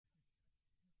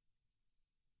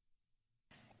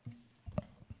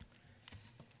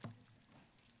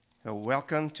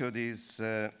Welcome to this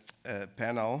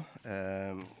panel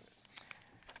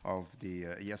of the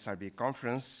ESRB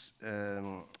conference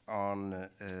on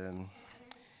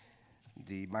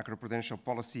the macroprudential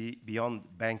policy beyond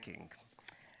banking.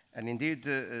 And indeed,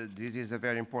 this is a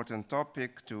very important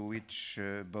topic to which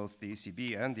both the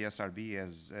ECB and the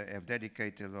ESRB have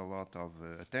dedicated a lot of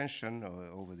attention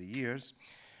over the years,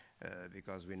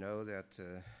 because we know that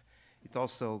it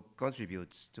also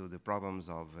contributes to the problems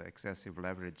of excessive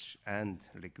leverage and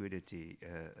liquidity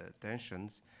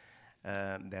tensions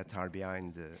that are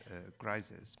behind the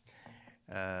crisis.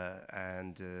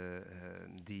 And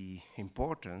the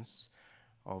importance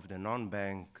of the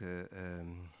non-bank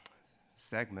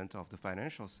segment of the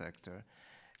financial sector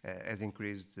has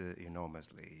increased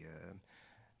enormously.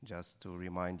 Just to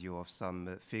remind you of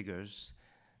some figures,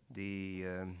 the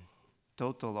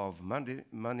total of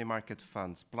money market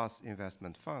funds plus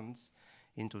investment funds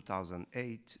in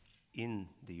 2008 in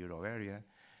the euro area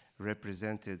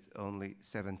represented only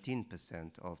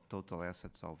 17% of total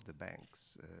assets of the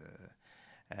banks.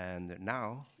 And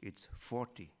now it's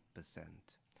 40%,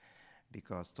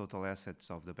 because total assets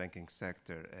of the banking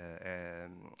sector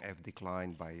have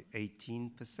declined by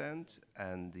 18%,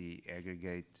 and the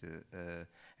aggregate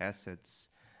assets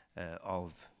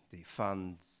of the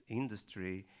funds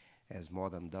industry has more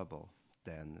than double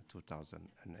than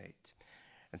 2008.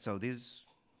 And so this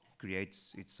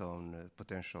creates its own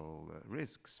potential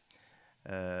risks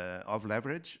of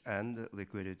leverage and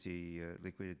liquidity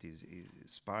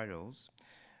spirals.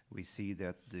 We see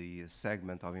that the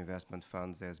segment of investment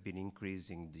funds has been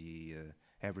increasing the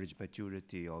average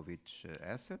maturity of its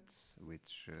assets,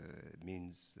 which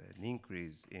means an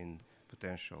increase in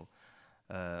potential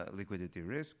liquidity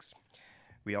risks.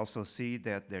 We also see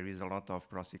that there is a lot of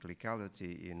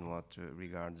procyclicality in what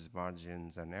regards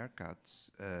margins and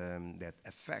haircuts that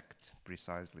affect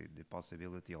precisely the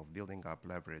possibility of building up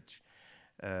leverage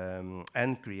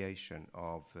and creation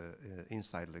of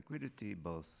inside liquidity,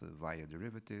 both via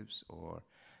derivatives or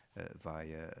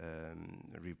via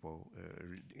repo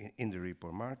in the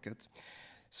repo market.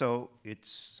 So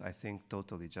it's, I think,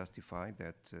 totally justified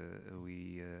that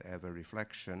we have a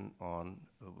reflection on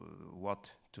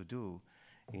what to do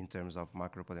in terms of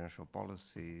macroprudential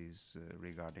policies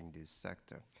regarding this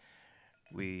sector.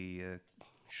 We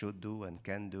should do and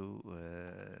can do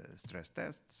stress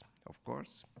tests, of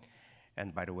course.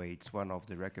 And by the way, it's one of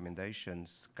the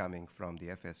recommendations coming from the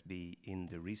FSB in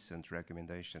the recent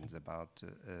recommendations about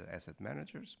asset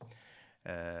managers.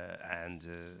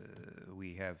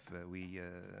 We have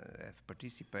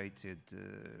participated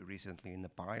recently in a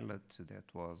pilot that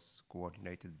was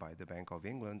coordinated by the Bank of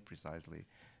England, precisely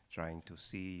trying to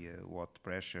see what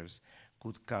pressures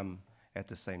could come at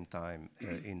the same time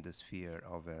in the sphere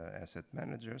of asset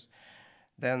managers.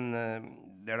 Then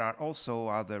there are also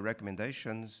other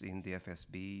recommendations in the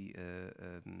FSB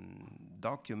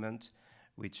document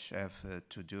which have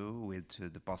to do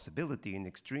with the possibility in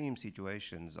extreme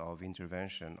situations of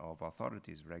intervention of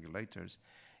authorities, regulators,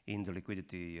 in the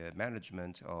liquidity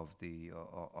management of the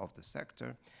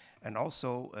sector, and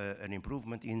also an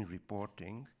improvement in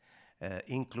reporting,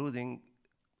 including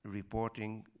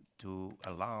reporting to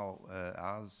allow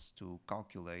us to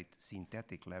calculate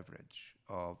synthetic leverage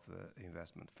of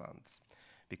investment funds,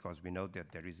 because we know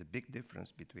that there is a big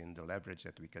difference between the leverage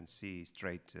that we can see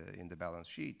straight in the balance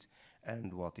sheet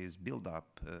and what is built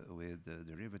up with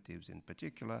derivatives in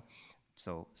particular.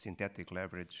 So synthetic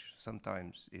leverage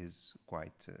sometimes is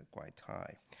quite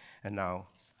high. And now,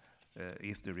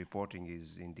 if the reporting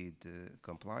is indeed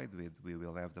complied with, we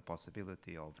will have the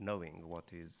possibility of knowing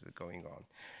what is going on.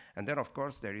 And then, of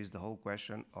course, there is the whole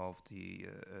question of the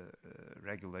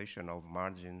regulation of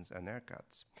margins and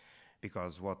haircuts,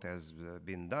 because what has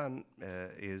been done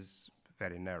is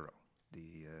very narrow.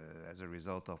 As a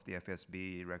result of the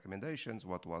FSB recommendations,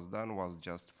 what was done was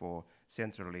just for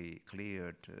centrally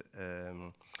cleared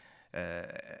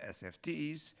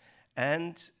SFTs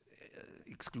and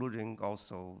excluding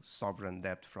also sovereign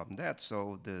debt from that.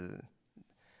 So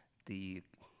the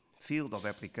field of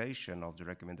application of the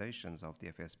recommendations of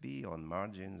the FSB on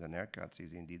margins and haircuts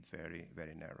is indeed very,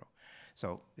 very narrow.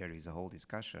 So there is a whole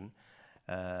discussion,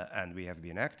 and we have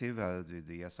been active.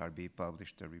 The ESRB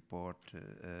published a report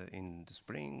in the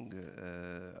spring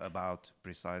about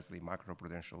precisely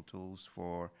macroprudential tools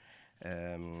for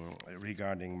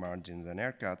regarding margins and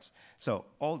haircuts. So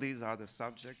all these are the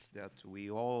subjects that we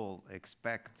all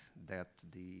expect that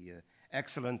the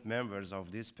excellent members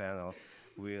of this panel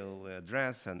will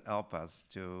address and help us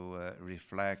to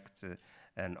reflect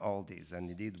on all these. And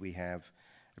indeed, we have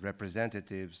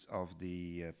representatives of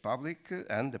the public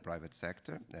and the private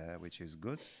sector, which is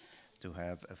good. to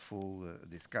have a full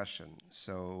discussion.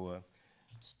 So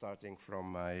starting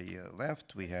from my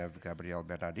left, we have Gabriel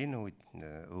Bernardino,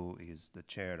 who is the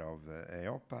chair of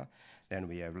EIOPA. Then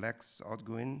we have Lex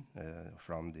Hoogduin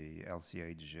from the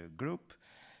LCH Group,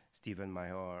 Stephen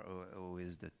Maijoor, who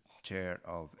is the chair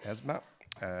of ESMA,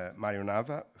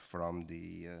 Nava from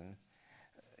the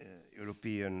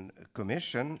European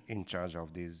Commission in charge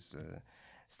of these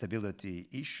stability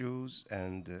issues,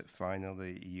 and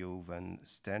finally Huw van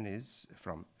Steenis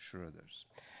from Schroders.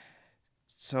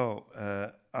 So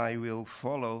I will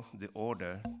follow the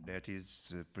order that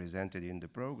is presented in the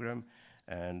program,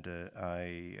 and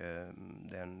I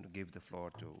then give the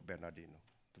floor to Bernardino,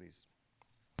 please.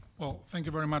 Well, thank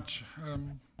you very much,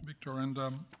 Victor, and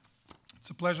it's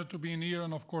a pleasure to be in here,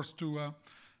 and of course to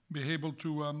be able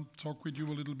to talk with you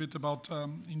a little bit about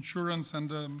insurance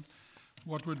and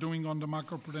what we're doing on the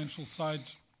macroprudential side.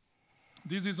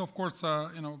 This is, of course,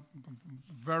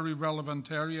 very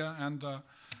relevant area, and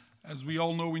as we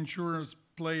all know, insurers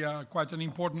play quite an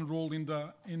important role in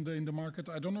the market.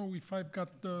 I don't know if I've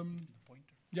got the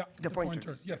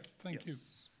pointer. Yes, thank you.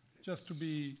 Just to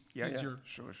be easier.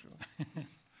 Sure.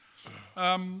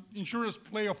 Insurers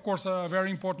play, of course, a very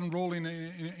important role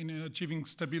in achieving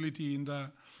stability in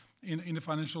the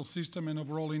financial system and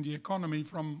overall in the economy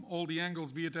from all the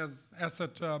angles, be it as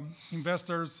asset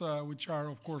investors, which are,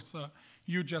 of course,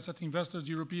 huge asset investors.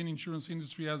 The European insurance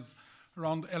industry has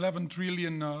around 11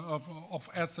 trillion of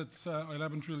assets,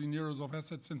 11 trillion euros of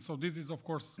assets, and so this is, of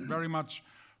course, very much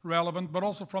relevant, but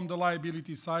also from the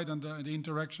liability side and the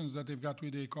interactions that they've got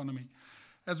with the economy.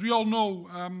 As we all know,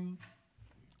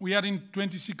 we had in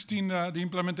 2016 the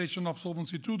implementation of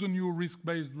Solvency II, the new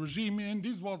risk-based regime, and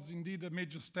this was indeed a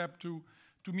major step to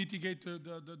mitigate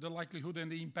the likelihood and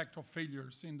the impact of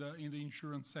failures in the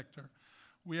insurance sector.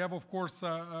 We have, of course,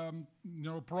 a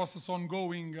process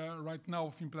ongoing right now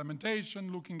of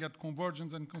implementation, looking at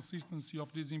convergence and consistency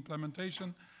of this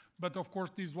implementation. But of course,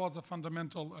 this was a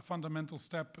fundamental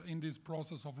step in this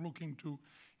process of looking to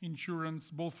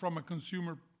insurance, both from a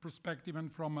consumer perspective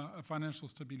and from a financial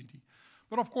stability.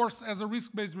 But of course, as a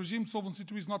risk-based regime, Solvency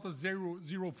II is not a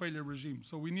zero failure regime.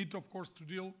 So we need, of course, to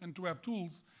deal and to have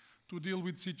tools to deal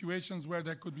with situations where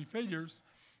there could be failures.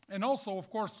 And also, of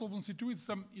course, Solvency II,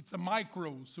 it's a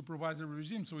micro supervisory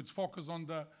regime, so it's focused on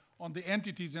the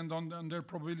entities and on their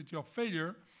probability of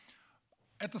failure.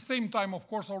 At the same time, of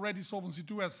course, already Solvency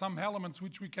II has some elements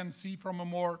which we can see from a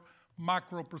more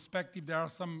macro perspective. There are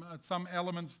some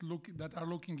elements that are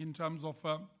looking in terms of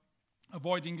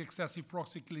avoiding excessive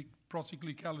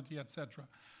procyclicality, etc.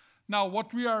 Now,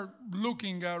 what we are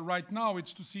looking right now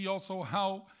is to see also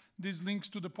how this links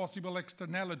to the possible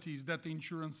externalities that the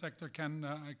insurance sector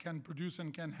can produce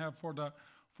and can have for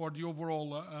the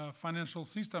overall financial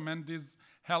system, and this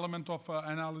element of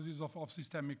analysis of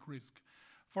systemic risk.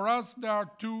 For us, there are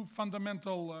two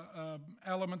fundamental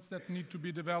elements that need to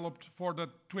be developed for the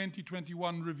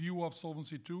 2021 review of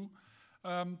Solvency II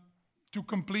to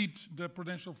complete the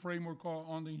prudential framework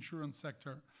on the insurance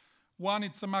sector. One,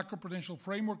 it's a macroprudential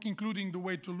framework, including the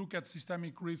way to look at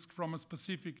systemic risk from a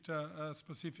specific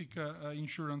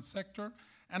insurance sector.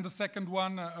 And the second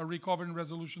one, a recovery and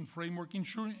resolution framework,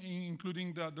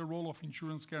 including the role of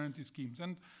insurance guarantee schemes.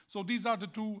 And so these are the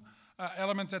two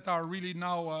elements that are really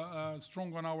now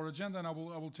strong on our agenda, and I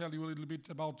will tell you a little bit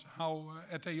about how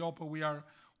at EIOPA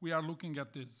we are looking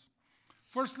at this.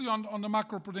 Firstly, on the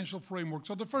macroprudential framework.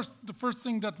 So the first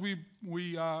thing that we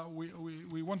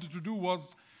wanted to do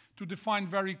was to define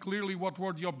very clearly what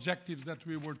were the objectives that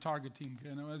we were targeting.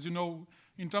 As you know,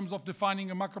 in terms of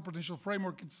defining a macroprudential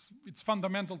framework, it's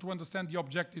fundamental to understand the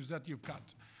objectives that you've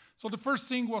got. So the first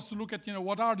thing was to look at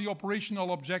what are the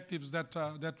operational objectives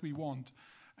that we want,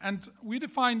 and we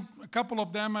defined a couple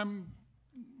of them.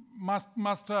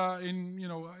 Must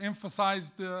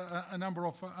emphasize a number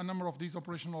of these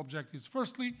operational objectives.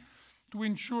 Firstly, to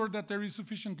ensure that there is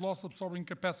sufficient loss absorbing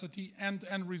capacity and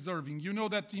reserving. You know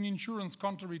that in insurance,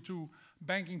 contrary to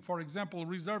banking, for example,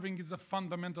 reserving is a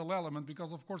fundamental element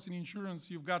because, of course, in insurance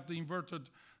you've got the inverted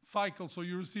cycle, so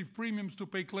you receive premiums to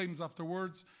pay claims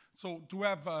afterwards. So to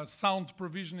have sound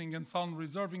provisioning and sound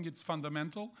reserving, it's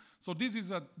fundamental. So this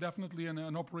is definitely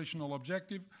an operational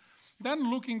objective. Then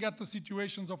looking at the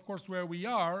situations, of course, where we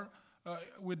are,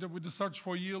 with the search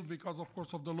for yield because, of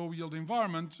course, of the low yield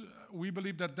environment, we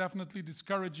believe that definitely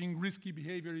discouraging risky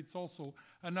behavior, it's also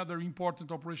another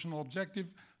important operational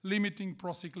objective, limiting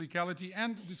procyclicality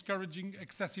and discouraging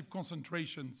excessive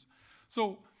concentrations.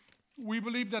 So we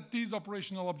believe that these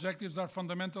operational objectives are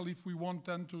fundamental if we want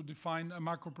then to define a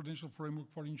macroprudential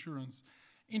framework for insurance.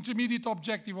 Intermediate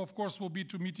objective, of course, will be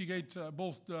to mitigate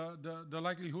both the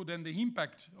likelihood and the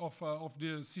impact of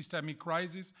the systemic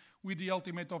crisis, with the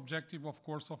ultimate objective, of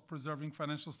course, of preserving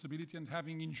financial stability and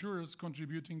having insurers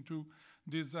contributing to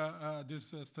this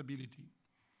stability.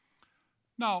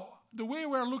 Now, the way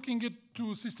we're looking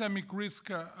to systemic risk,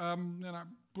 and I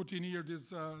put in here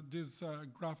this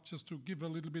graph just to give a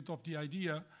little bit of the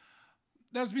idea.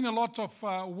 There's been a lot of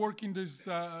work in these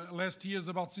last years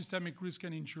about systemic risk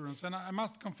and insurance, and I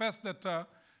must confess that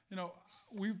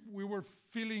we were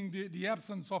feeling the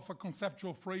absence of a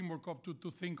conceptual framework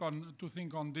to think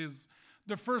on this.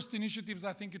 The first initiatives,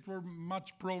 I think, it were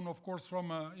much prone, of course,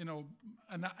 from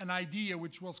an idea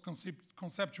which was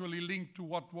conceptually linked to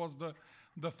what was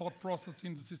the thought process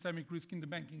in the systemic risk in the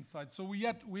banking side. So we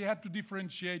had to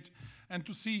differentiate and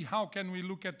to see how can we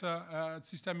look at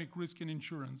systemic risk in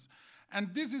insurance.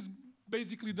 And this is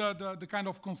basically the kind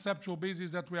of conceptual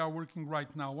basis that we are working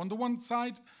right now. On the one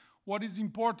side, what is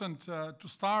important to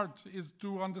start is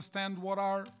to understand what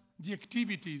are the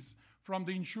activities from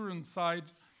the insurance side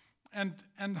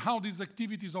and how these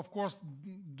activities, of course,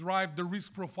 drive the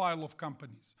risk profile of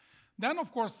companies. Then,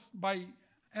 of course, by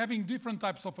having different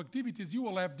types of activities, you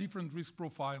will have different risk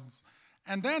profiles.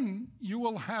 And then you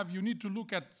need to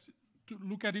look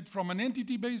at it from an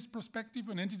entity-based perspective,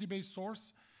 an entity-based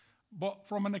source, but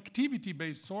from an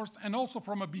activity-based source, and also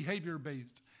from a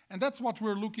behavior-based. And that's what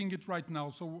we're looking at right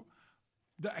now. So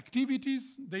the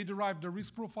activities, they derive the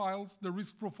risk profiles. The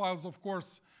risk profiles, of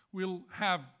course, will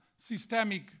have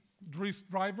systemic risk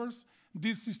drivers.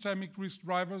 These systemic risk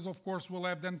drivers, of course, will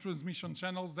have then transmission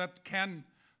channels that can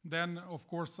then, of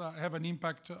course, have an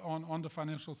impact on the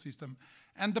financial system.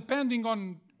 And depending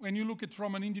on, when you look at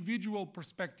from an individual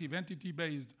perspective,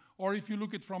 entity-based, or if you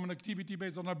look at from an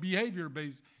activity-based on a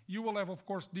behavior-based, you will have, of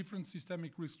course, different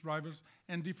systemic risk drivers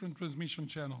and different transmission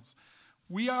channels.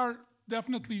 We are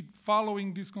definitely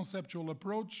following this conceptual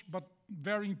approach, but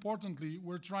very importantly,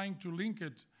 we're trying to link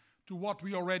it to what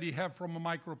we already have from a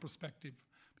micro perspective.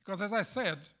 Because as I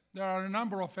said, there are a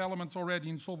number of elements already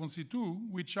in Solvency II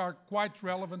which are quite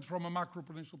relevant from a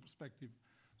macroprudential perspective.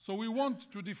 So we want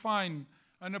to define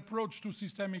an approach to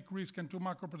systemic risk and to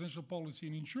macroprudential policy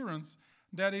in insurance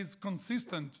that is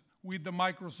consistent with the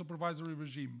micro-supervisory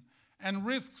regime. And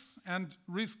risks and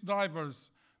risk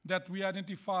drivers that we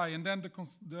identify, and then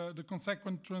the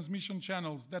consequent transmission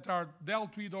channels that are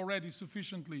dealt with already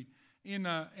sufficiently in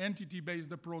an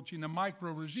entity-based approach in a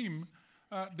micro regime,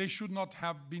 they should not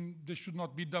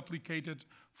be duplicated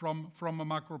from a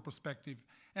macro perspective.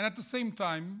 And at the same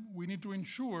time, we need to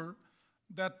ensure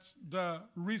that the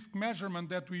risk measurement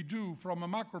that we do from a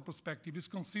macro perspective is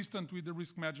consistent with the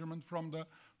risk measurement from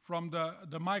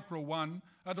the micro one.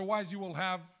 Otherwise, you will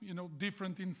have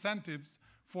different incentives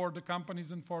for the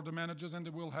companies and for the managers, and they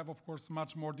will have, of course,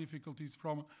 much more difficulties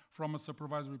from a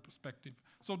supervisory perspective.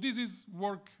 So this is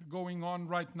work going on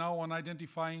right now on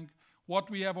identifying what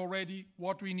we have already,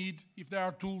 what we need, if there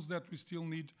are tools that we still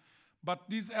need. But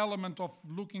this element of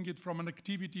looking at from an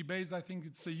activity base, I think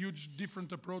it's a huge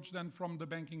different approach than from the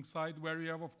banking side, where you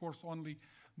have, of course, only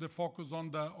the focus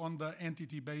on the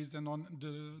entity based and on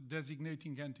the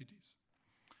designating entities.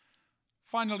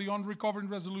 Finally, on recovery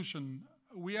and resolution,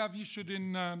 we have issued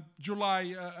in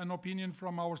July an opinion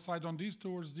from our side on this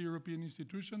towards the European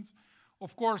institutions.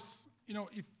 Of course,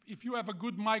 if you have a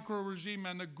good micro regime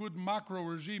and a good macro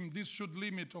regime, this should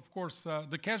limit, of course,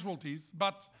 the casualties.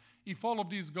 But if all of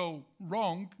these go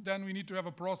wrong, then we need to have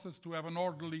a process to have an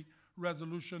orderly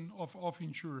resolution of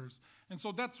insurers. And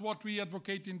so that's what we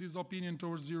advocate in this opinion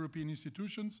towards the European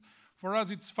institutions. For us,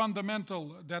 it's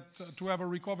fundamental that to have a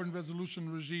recovery and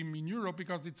resolution regime in Europe,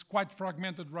 because it's quite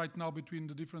fragmented right now between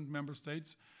the different member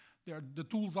states. The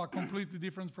tools are completely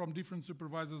different from different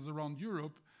supervisors around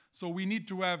Europe. So we need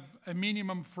to have a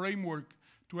minimum framework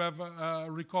to have a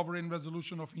recovery and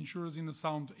resolution of insurers in a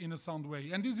sound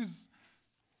way. And this is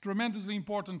tremendously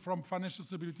important from financial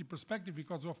stability perspective,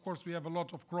 because of course we have a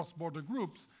lot of cross-border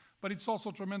groups, but it's also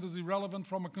tremendously relevant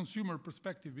from a consumer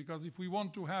perspective, because if we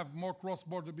want to have more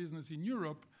cross-border business in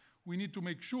Europe, we need to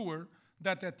make sure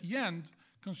that at the end,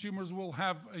 consumers will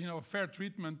have a fair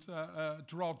treatment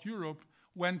throughout Europe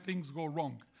when things go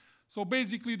wrong. So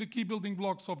basically the key building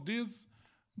blocks of this,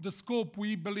 the scope,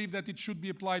 we believe that it should be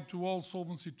applied to all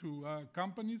Solvency II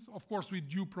companies, of course with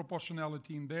due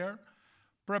proportionality in there.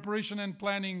 Preparation and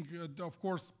planning, of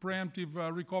course, preemptive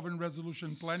recovery and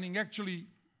resolution planning. Actually,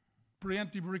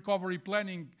 preemptive recovery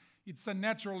planning, it's a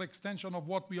natural extension of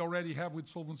what we already have with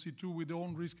Solvency II, with the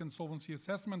own risk and solvency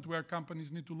assessment, where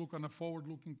companies need to look on a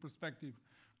forward-looking perspective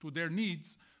to their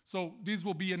needs. So this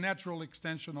will be a natural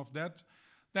extension of that.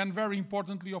 Then very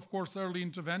importantly, of course, early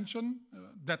intervention,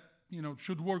 that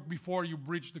should work before you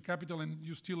breach the capital, and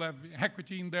you still have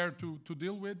equity in there to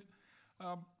deal with.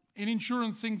 In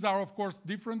insurance, things are, of course,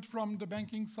 different from the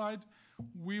banking side.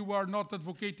 We were not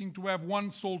advocating to have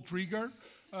one sole trigger.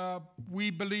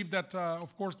 We believe that,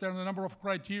 of course, there are a number of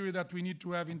criteria that we need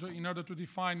to have in order to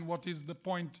define what is the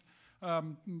point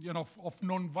of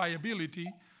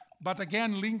non-viability. But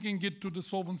again, linking it to the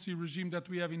solvency regime that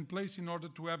we have in place in order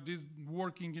to have this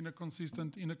working in a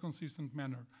consistent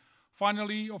manner.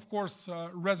 Finally, of course,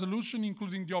 resolution,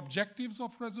 including the objectives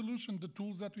of resolution, the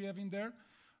tools that we have in there.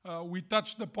 We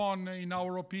touched upon, in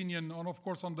our opinion, of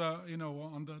course, on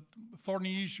the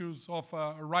thorny issues of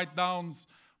write-downs,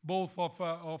 both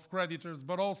of creditors,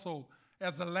 but also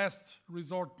as a last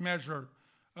resort measure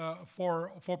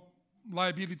for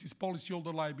liabilities,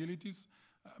 policyholder liabilities.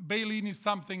 Bail-in is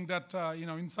something that,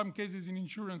 in some cases in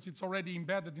insurance, it's already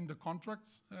embedded in the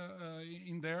contracts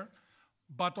in there.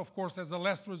 But of course, as a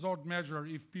last resort measure,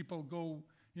 if people go,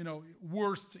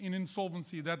 worst in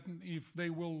insolvency, that if they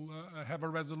will have a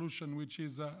resolution which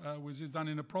is done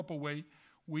in a proper way,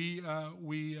 we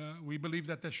believe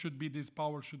that this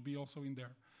power should be also in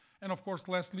there. And of course,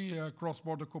 lastly,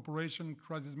 cross-border cooperation,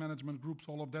 crisis management groups,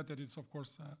 all of that is, of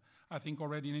course, I think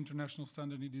already an international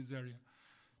standard in this area.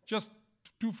 Just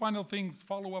two final things,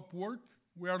 follow-up work.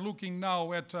 We are looking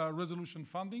now at resolution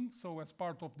funding, so as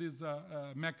part of this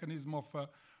mechanism of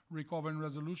recovery and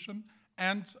resolution,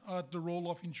 and the role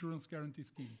of insurance guarantee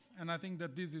schemes. And I think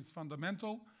that this is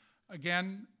fundamental.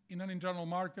 Again, in an internal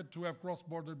market, to have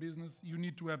cross-border business, you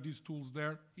need to have these tools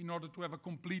there in order to have a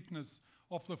completeness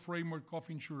of the framework of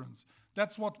insurance.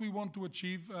 That's what we want to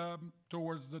achieve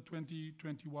towards the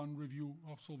 2021 review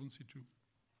of Solvency II.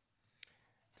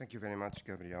 Thank you very much,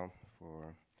 Gabriel,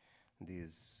 for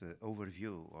this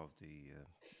overview of the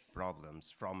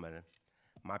problems from a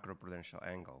macroprudential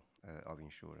angle of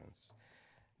insurance.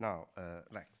 Now,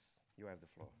 Lex, you have the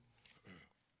floor.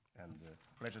 And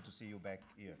pleasure to see you back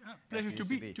here. Pleasure to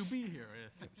be here.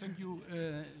 Thank you,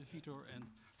 Vitor, and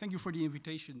thank you for the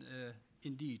invitation,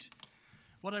 indeed.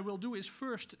 What I will do is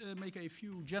first make a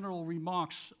few general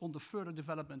remarks on the further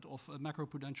development of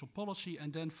macroprudential policy,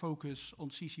 and then focus on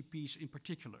CCPs in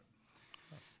particular.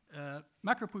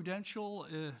 Macroprudential,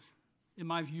 in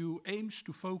my view, aims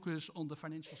to focus on the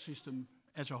financial system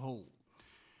as a whole.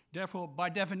 Therefore, by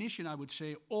definition, I would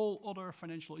say all other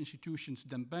financial institutions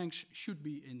than banks should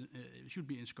be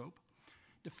in scope.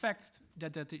 The fact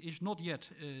that that is not yet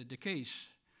the case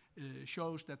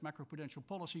shows that macroprudential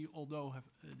policy, although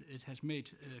it has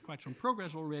made quite some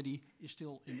progress already, is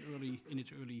still in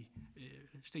its early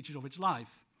stages of its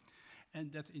life.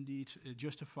 And that indeed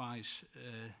justifies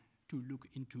to look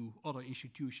into other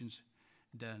institutions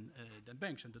than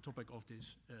banks, and the topic of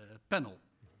this panel.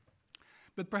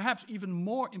 But perhaps even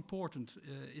more important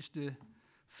is the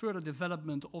further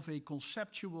development of a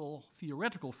conceptual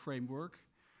theoretical framework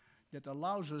that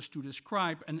allows us to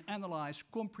describe and analyze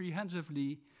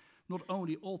comprehensively not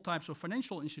only all types of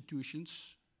financial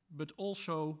institutions, but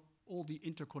also all the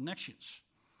interconnections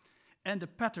and the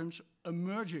patterns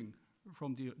emerging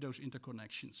from those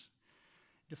interconnections.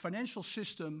 The financial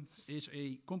system is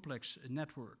a complex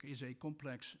network, is a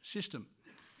complex system.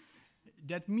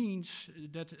 That means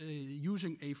that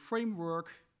using a framework,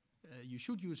 you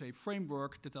should use a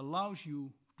framework that allows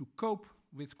you to cope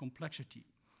with complexity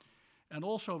and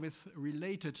also with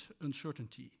related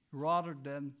uncertainty rather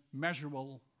than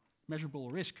measurable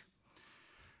risk.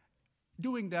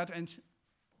 Doing that and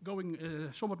going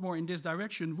somewhat more in this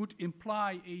direction would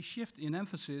imply a shift in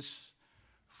emphasis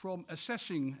from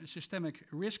assessing systemic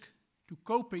risk to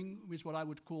coping with what I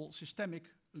would call systemic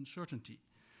uncertainty.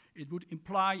 It would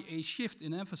imply a shift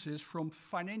in emphasis from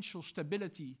financial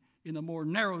stability in a more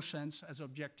narrow sense as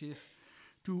objective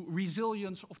to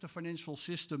resilience of the financial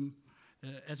system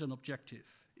as an objective.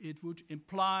 It would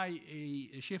imply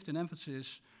a shift in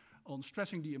emphasis on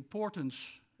stressing the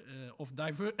importance of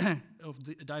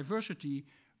the diversity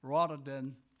rather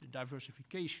than the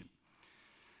diversification.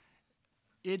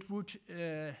 It would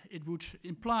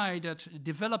imply that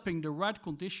developing the right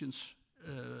conditions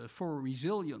for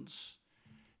resilience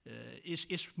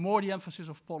is more the emphasis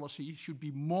of policy, should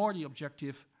be more the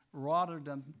objective rather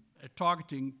than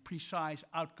targeting precise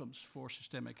outcomes for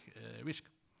systemic risk.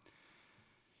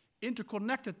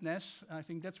 Interconnectedness, I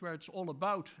think that's where it's all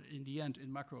about in the end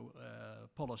in macro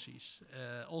policies,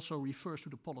 also refers to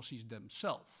the policies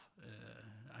themselves.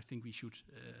 I think we should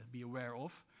be aware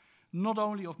of, not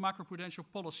only of macroprudential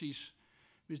policies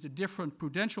with the different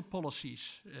prudential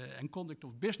policies and conduct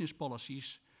of business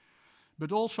policies,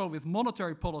 but also with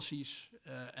monetary policies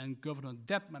and government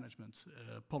debt management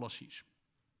policies.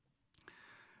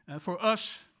 For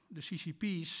us, the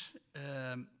CCPs,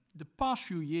 The past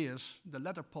few years, the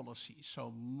latter policies,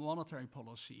 so monetary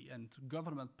policy and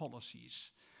government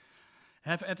policies,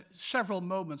 have at several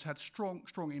moments had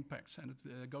strong impacts, and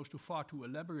it goes too far to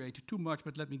elaborate too much,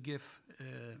 but let me give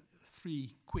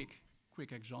 3 quick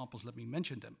examples. Let me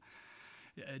mention them.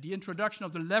 The introduction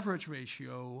of the leverage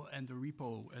ratio and the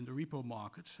repo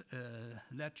market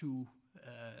led to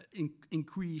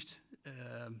increased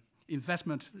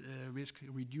investment risk,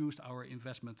 reduced our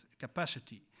investment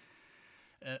capacity.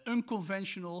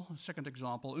 Second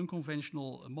example,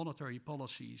 unconventional monetary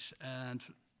policies and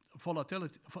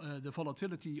the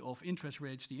volatility of interest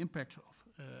rates, the impact of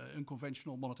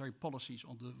unconventional monetary policies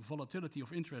on the volatility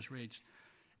of interest rates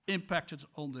impacted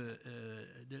on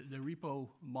the repo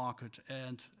market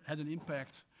and had an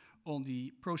impact on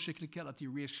the pro-cyclicality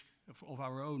risk of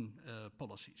our own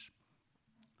policies.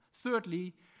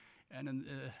 Thirdly, and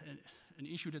an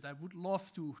issue that I would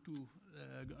love to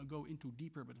go into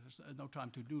deeper, but there's no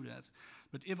time to do that.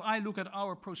 But if I look at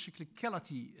our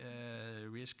pro-cyclicality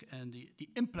risk and the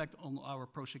impact on our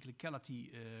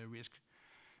pro-cyclicality risk,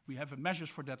 we have measures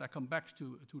for that. I come back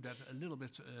to that a little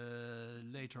bit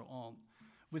later on.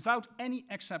 Without any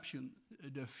exception,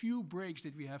 the few breaks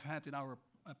that we have had in our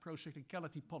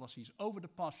pro-cyclicality policies over the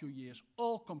past few years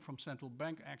all come from central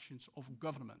bank actions of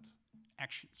government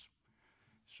actions.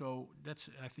 So that's,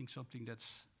 I think, something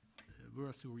that's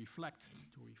worth to reflect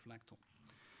on.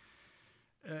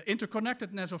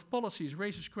 Interconnectedness of policies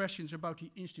raises questions about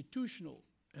the institutional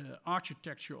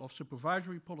architecture of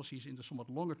supervisory policies in the somewhat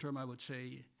longer term, I would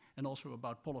say, and also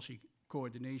about policy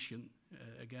coordination.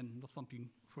 Again, not something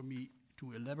for me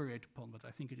to elaborate upon, but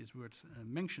I think it is worth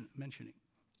mentioning.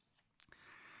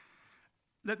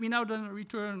 Let me now then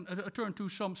turn to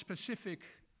some specific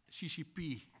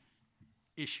CCP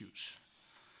issues.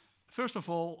 First of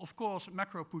all, of course,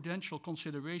 macroprudential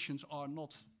considerations are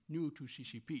not new to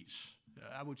CCPs.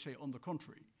 I would say on the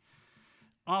contrary.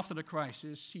 After the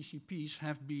crisis, CCPs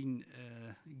have been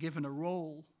given a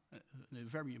role, a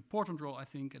very important role, I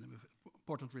think, and an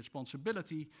important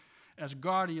responsibility as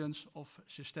guardians of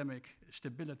systemic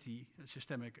stability and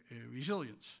systemic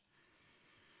resilience.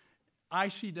 I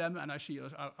see them, and I see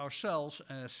ourselves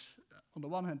as, on the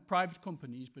one hand, private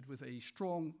companies, but with a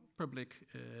strong public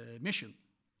mission.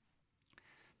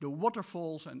 The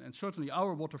waterfalls, and certainly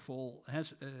our waterfall,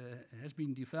 has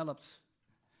been developed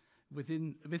with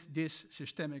this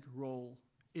systemic role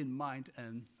in mind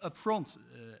and upfront,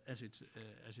 as it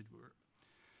were.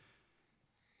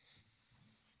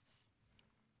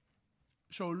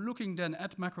 So looking then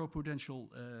at macroprudential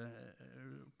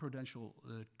prudential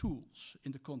tools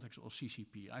in the context of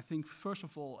CCP, I think first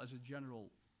of all, as a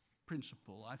general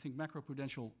principle, I think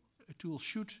macroprudential tools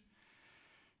should,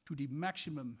 to the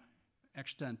maximum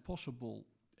extent possible,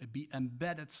 be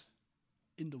embedded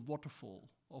in the waterfall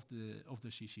of the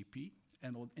CCP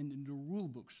and in the rule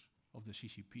books of the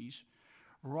CCPs,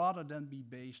 rather than be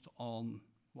based on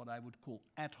what I would call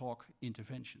ad hoc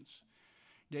interventions.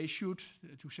 They should,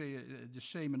 to say the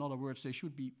same in other words, they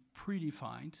should be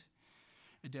predefined.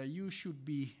 Their use should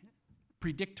be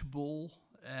predictable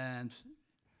and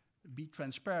be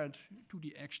transparent to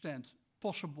the extent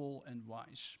possible and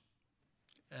wise.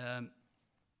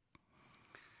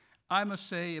 I must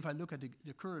say, if I look at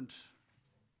the current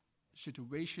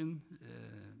situation,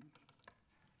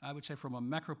 I would say from a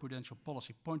macroprudential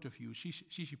policy point of view,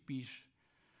 CCPs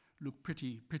look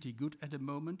pretty good at the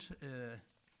moment.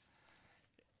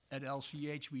 At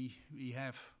LCH, we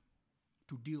have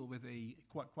to deal with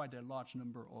quite a large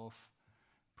number of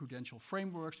prudential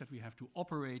frameworks that we have to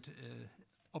operate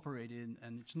in,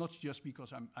 and it's not just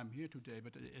because I'm here today,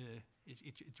 but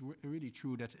it's really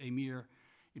true that EMIR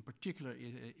in particular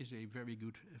is a very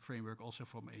good framework also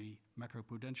from a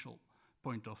macroprudential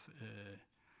point of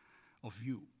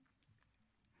view.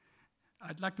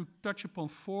 I'd like to touch upon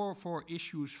four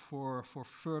issues for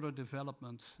further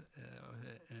development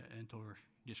and or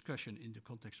discussion in the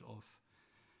context of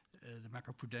the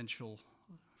macroprudential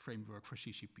framework for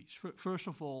CCPs. First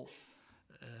of all,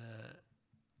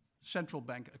 central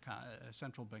bank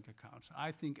accounts.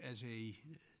 I think as a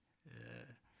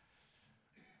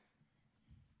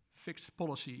fixed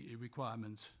policy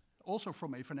requirement, also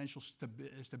from a financial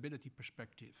stability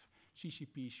perspective,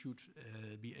 CCPs should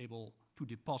be able to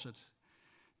deposit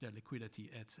their liquidity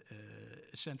at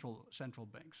central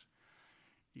banks.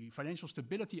 The financial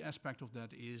stability aspect of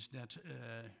that is that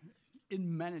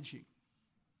in managing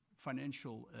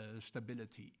financial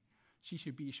stability,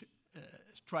 CCPs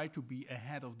try to be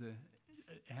ahead of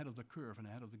the curve and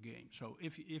ahead of the game. So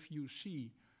if you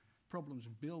see problems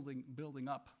building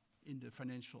up in the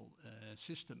financial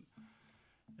system,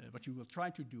 what you will try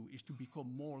to do is to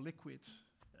become more liquid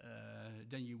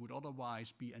than you would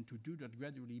otherwise be, and to do that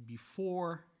gradually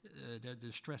before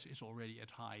the stress is already at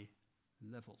high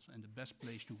levels. And the best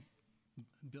place to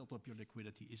build up your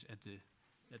liquidity is at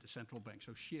the central bank.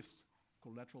 So shift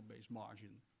collateral-based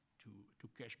margin to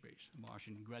cash-based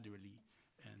margin gradually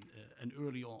and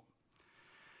early on.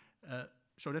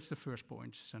 So that's the first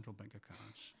point, central bank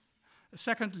accounts.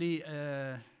 Secondly,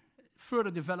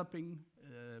 further developing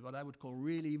what I would call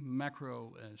really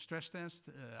macro stress tests.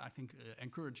 I think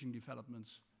encouraging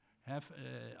developments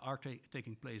are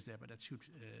taking place there, but that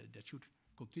should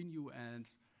continue.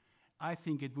 And I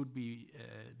think it would be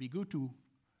good to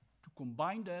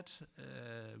combine that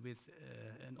with,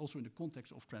 and also in the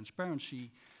context of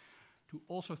transparency, to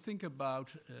also think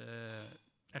about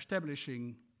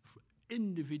establishing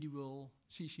individual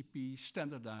CCP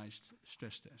standardized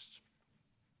stress tests.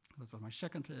 That was my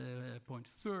second point.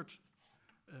 Third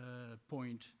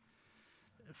point,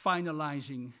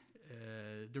 finalizing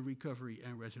the recovery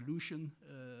and resolution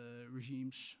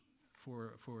regimes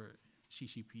for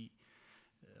CCP.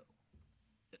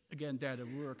 Again, there the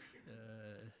work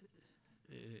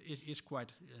is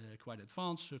quite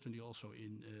advanced, certainly also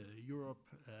in Europe.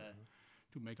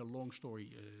 To make a long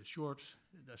story short,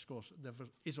 there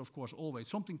is of course always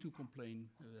something to complain,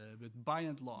 but by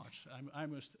and large, I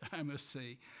must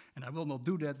say, and I will not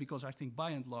do that because I think by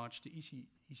and large the EC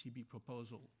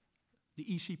proposal,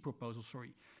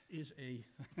 is a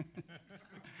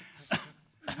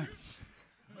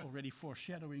already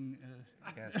foreshadowing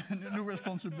new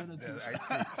responsibilities.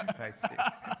 I see.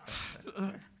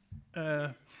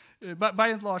 But by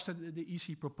and large, the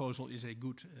EC proposal is a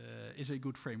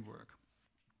good framework.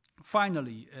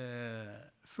 Finally,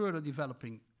 further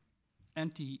developing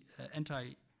the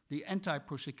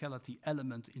anti-procyclicality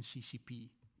element in CCP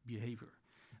behavior.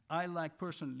 I like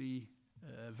personally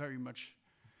very much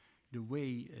the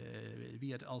way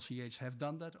we at LCH have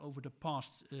done that over the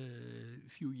past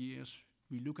few years.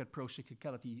 We look at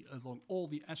procyclicality along all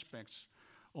the aspects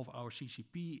of our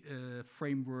CCP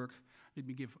framework. Let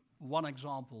me give one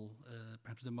example,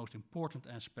 perhaps the most important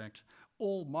aspect.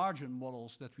 All margin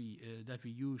models that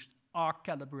we used are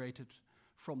calibrated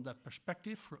from that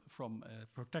perspective, from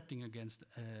protecting against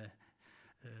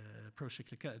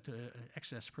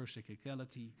excess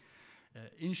procyclicality.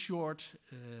 In short,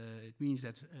 it means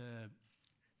that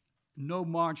no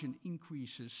margin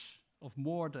increases of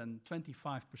more than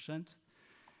 25%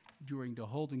 during the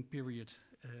holding period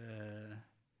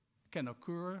can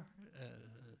occur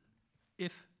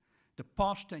if the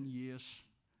past 10 years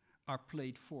are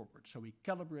played forward. So we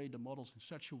calibrate the models in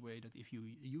such a way that if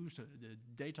you use the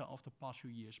data of the past few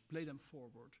years, play them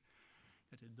forward,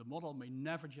 that the model may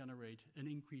never generate an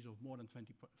increase of more than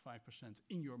 25%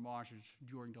 in your margins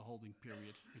during the holding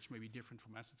period, which may be different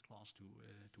from asset class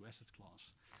to asset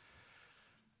class.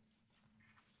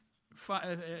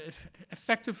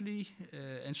 Effectively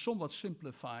and somewhat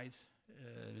simplified,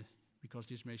 because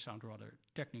this may sound rather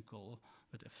technical,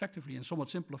 but effectively and somewhat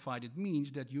simplified, it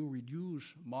means that you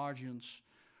reduce margins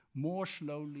more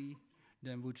slowly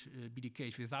than would be the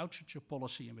case without such a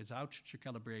policy and without such a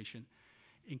calibration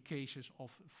in cases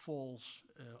of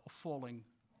falling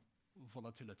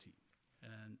volatility.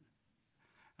 And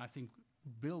I think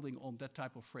building on that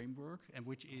type of framework, and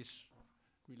which is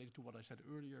related to what I said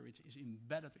earlier, it is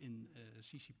embedded in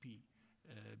CCP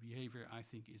behavior, I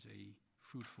think is a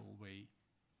fruitful way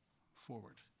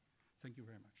forward. Thank you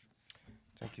very much.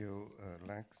 Thank you,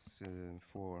 Lex,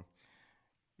 for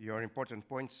your important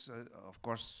points, of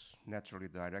course, naturally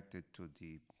directed to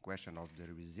the question of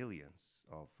the resilience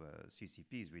of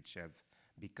CCPs, which have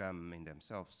become in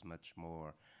themselves much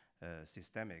more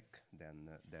systemic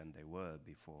than they were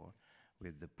before,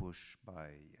 with the push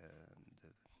by the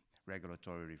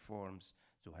regulatory reforms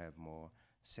to have more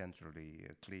centrally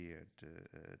cleared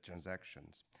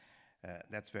transactions.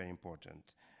 That's very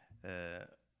important.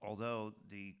 Although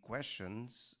the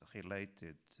questions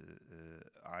related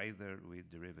either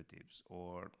with derivatives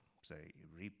or, say,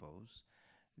 repos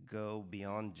go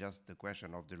beyond just the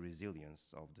question of the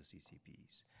resilience of the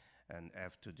CCPs and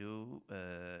have to do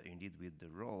indeed with the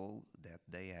role that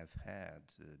they have had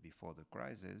before the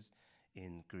crisis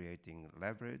in creating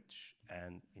leverage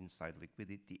and inside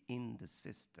liquidity in the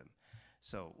system.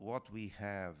 So what we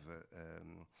have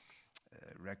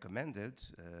recommended,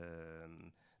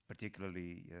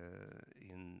 particularly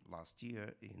in last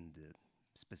year in the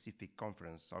specific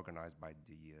conference organized by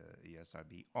the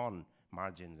ESRB on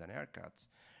margins and haircuts,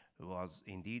 was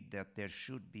indeed that there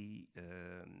should be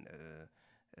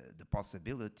the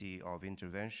possibility of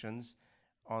interventions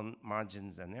on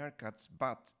margins and haircuts,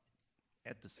 but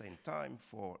at the same time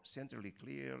for centrally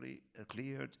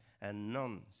cleared and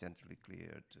non-centrally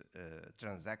cleared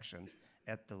transactions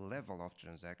at the level of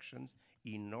transactions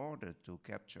in order to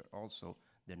capture also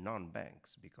the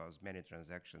non-banks, because many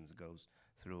transactions goes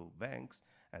through banks,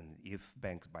 and if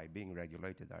banks by being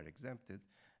regulated are exempted,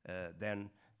 then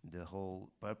the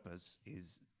whole purpose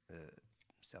is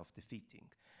self-defeating.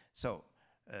 So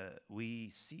we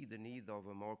see the need of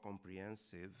a more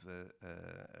comprehensive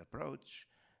approach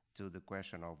to the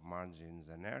question of margins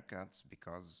and haircuts,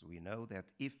 because we know that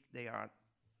if they are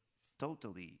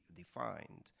totally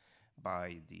defined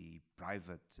by the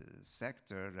private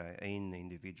sector in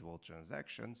individual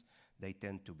transactions, they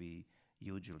tend to be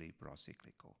hugely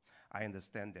pro-cyclical. I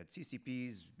understand that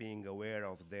CCPs, being aware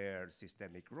of their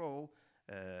systemic role,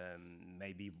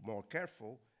 may be more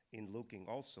careful in looking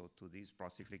also to this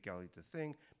pro-cyclicality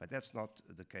thing, but that's not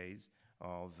the case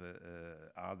of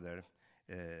other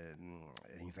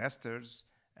investors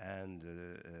and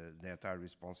that are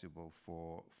responsible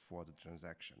for the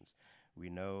transactions. We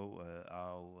know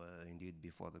how, indeed,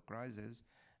 before the crisis,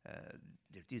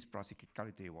 this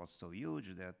pro-cyclicality was so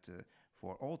huge that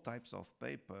for all types of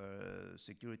paper,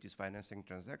 securities financing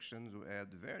transactions, we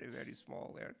had very, very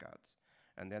small haircuts.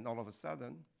 And then all of a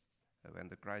sudden, when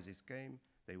the crisis came,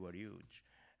 they were huge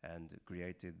and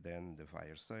created then the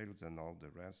fire sales and all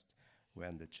the rest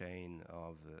when the chain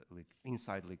of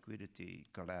inside liquidity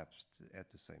collapsed at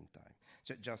the same time.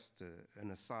 So just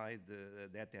an aside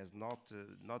that has not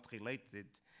related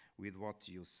with what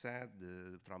you said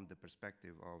from the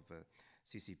perspective of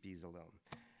CCPs alone.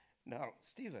 Now,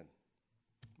 Stephen,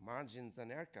 margins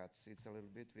and haircuts, it's a little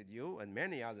bit with you, and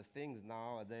many other things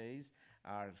nowadays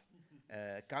are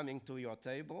coming to your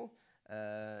table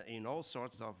in all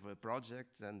sorts of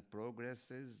projects and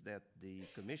progresses that the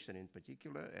Commission in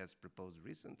particular has proposed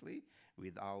recently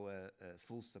with our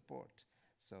full support.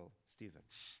 So, Stephen.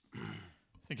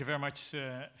 Thank you very much,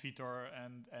 Vitor,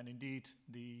 and indeed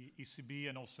the ECB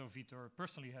and also Vitor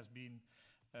personally has been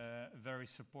very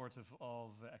supportive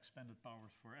of expanded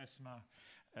powers for ESMA.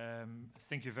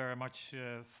 Thank you very much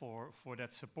for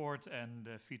that support, and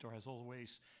Vitor has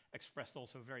always expressed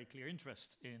also very clear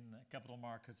interest in capital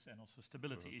markets and also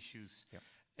stability issues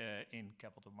in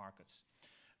capital markets.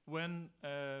 When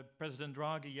President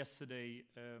Draghi yesterday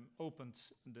opened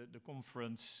the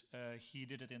conference, he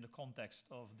did it in the context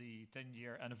of the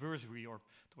 10-year anniversary, or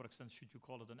to what extent should you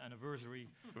call it an anniversary,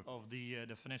 of the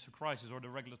financial crisis or the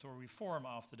regulatory reform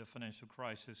after the financial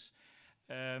crisis.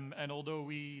 And although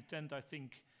we tend, I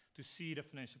think, to see the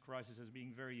financial crisis as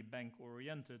being very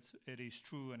bank-oriented, it is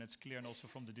true, and it's clear, and also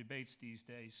from the debates these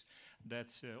days,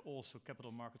 that also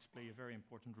capital markets play a very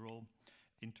important role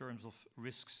in terms of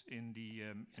risks in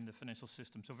the financial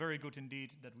system. So very good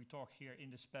indeed that we talk here in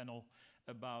this panel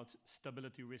about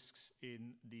stability risks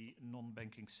in the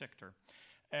non-banking sector.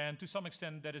 And to some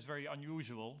extent that is very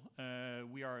unusual.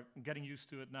 We are getting used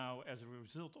to it now as a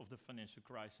result of the financial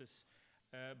crisis.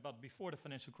 But before the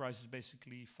financial crisis,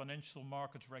 basically financial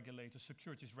markets regulators,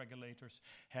 securities regulators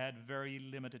had very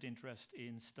limited interest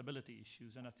in stability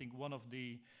issues. And I think one of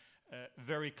the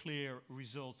very clear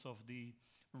results of the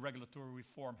regulatory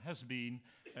reform has been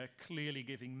clearly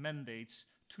giving mandates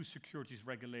to securities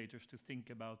regulators to think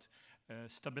about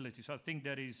stability. So I think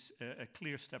that is a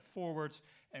clear step forward,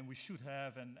 and we should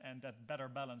have and that better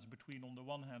balance between, on the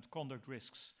one hand, conduct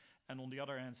risks, and on the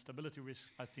other hand, stability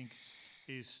risks, I think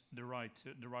is the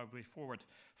right way forward.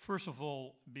 First of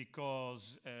all,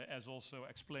 because as also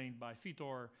explained by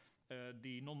Vitor,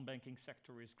 the non-banking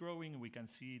sector is growing. We can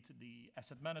see it. The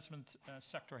asset management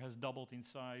sector has doubled in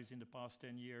size in the past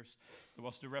 10 years. There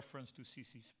was the reference to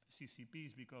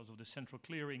CCPs because of the central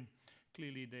clearing.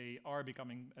 Clearly, they are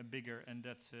becoming bigger, and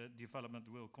that development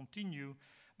will continue.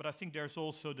 But I think there's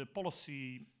also the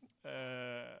policy,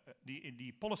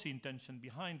 the policy intention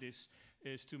behind this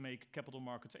is to make capital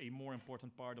markets a more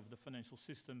important part of the financial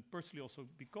system. Personally, also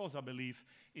because I believe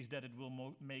is that it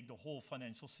will make the whole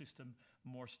financial system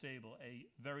more stable. A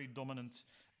very dominant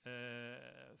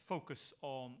focus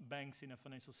on banks in a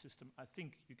financial system, I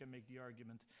think you can make the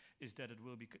argument, is that it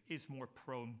will be more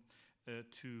prone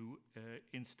to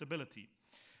instability.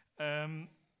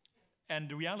 And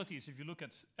the reality is, if you look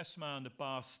at ESMA in the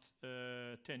past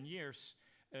 10 years,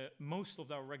 most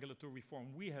of our regulatory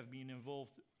reform we have been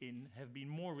involved in have been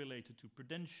more related to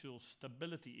prudential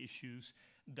stability issues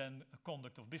than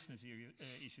conduct of business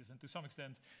issues. And to some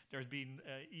extent, there's been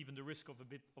even the risk of a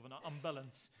bit of an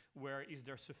unbalance, where is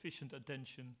there sufficient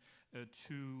attention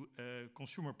to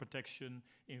consumer protection,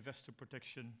 investor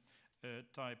protection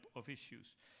type of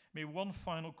issues. Maybe one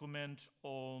final comment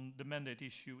on the mandate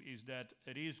issue is that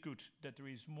it is good that there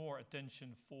is more attention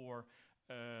for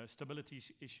stability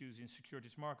issues in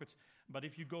securities markets. But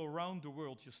if you go around the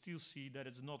world, you still see that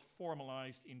it's not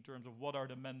formalized in terms of what are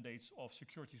the mandates of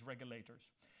securities regulators.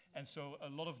 And so a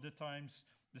lot of the times,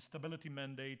 the stability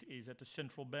mandate is at the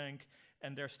central bank,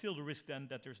 and there's still the risk then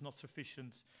that there's not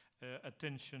sufficient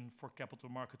attention for capital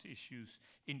market issues.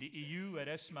 In the EU, at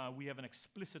ESMA, we have an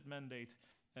explicit mandate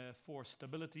for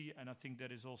stability, and I think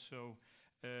that is also,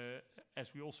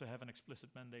 as we also have an explicit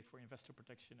mandate for investor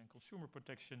protection and consumer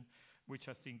protection, which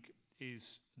I think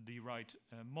is the right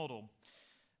model.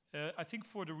 I think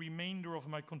for the remainder of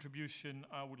my contribution,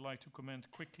 I would like to comment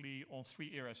quickly on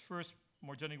 3 areas. First,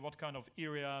 more generally, what kind of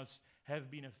areas have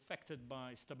been affected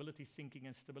by stability thinking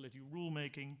and stability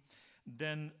rulemaking.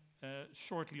 Then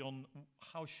shortly on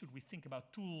how should we think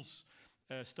about tools,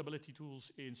 stability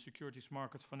tools in securities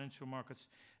markets, financial markets,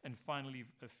 and finally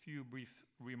a few brief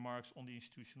remarks on the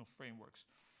institutional frameworks.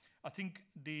 I think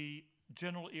the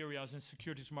general areas in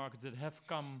securities markets that have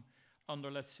come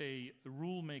under, let's say,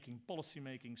 rulemaking,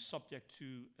 policymaking subject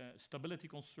to stability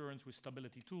concerns with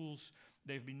stability tools,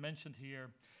 they've been mentioned here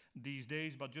these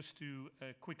days, but just to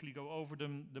quickly go over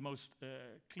them, the most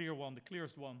clear one, the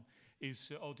clearest one,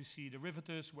 is OTC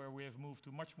derivatives, where we have moved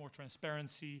to much more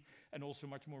transparency and also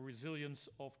much more resilience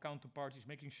of counterparties,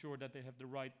 making sure that they have the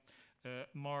right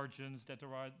margins, that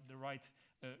there are the right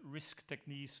risk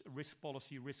techniques, risk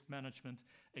policy, risk management,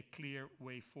 a clear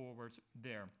way forward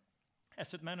there.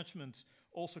 Asset management,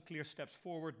 also clear steps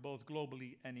forward, both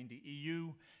globally and in the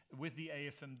EU, with the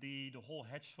AFMD, the whole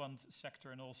hedge fund sector,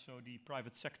 and also the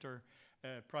private sector,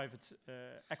 private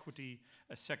equity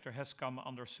sector has come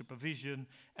under supervision,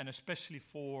 and especially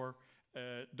for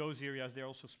those areas, there are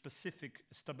also specific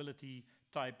stability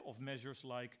type of measures,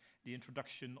 like the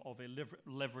introduction of a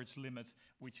leverage limit,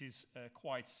 which is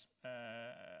quite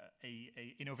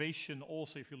a innovation.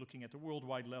 Also, if you're looking at the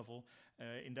worldwide level,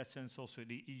 in that sense, also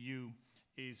the EU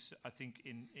is, I think,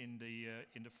 in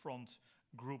the front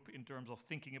group in terms of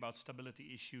thinking about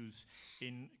stability issues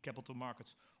in capital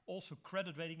markets. Also,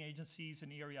 credit rating agencies,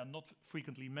 an area not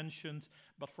frequently mentioned,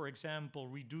 but for example,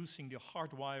 reducing the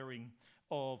hardwiring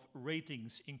of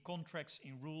ratings in contracts,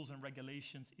 in rules and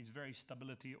regulations is very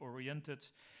stability oriented.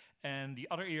 And the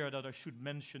other area that I should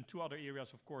mention, 2 other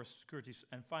areas, of course, securities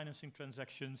and financing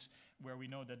transactions, where we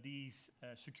know that these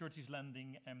securities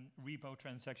lending and repo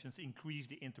transactions increase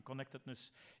the interconnectedness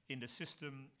in the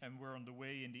system, and we're on the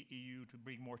way in the EU to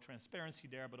bring more transparency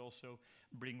there, but also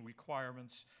bring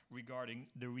requirements regarding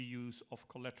the reuse of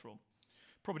collateral.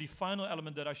 Probably the final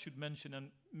element that I should mention,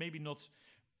 and maybe not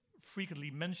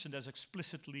frequently mentioned as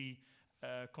explicitly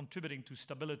contributing to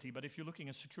stability, but if you're looking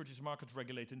at securities market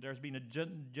regulating, there's been a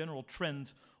general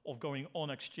trend of going on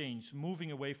exchange,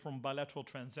 moving away from bilateral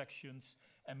transactions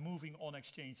and moving on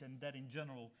exchange, and that in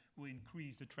general will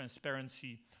increase the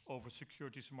transparency over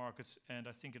securities markets, and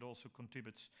I think it also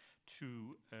contributes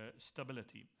to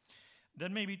stability.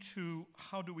 Then maybe to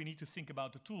how do we need to think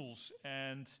about the tools,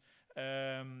 and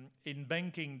in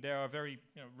banking there are very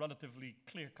relatively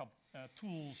clear-cut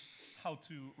tools how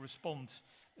to respond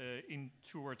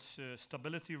towards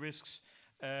stability risks.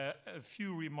 A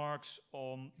few remarks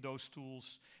on those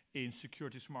tools in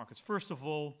securities markets. First of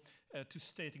all, to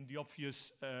stating the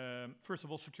obvious, first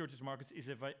of all, securities markets is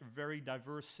a very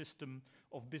diverse system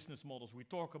of business models. We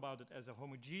talk about it as a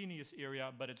homogeneous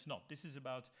area, but it's not. This is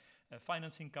about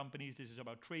financing companies, this is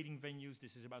about trading venues,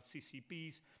 this is about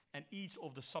CCPs, and each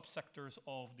of the subsectors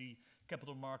of the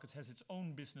capital markets has its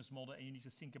own business model, and you need to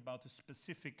think about the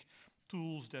specific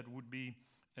tools that would be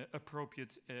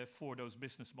appropriate for those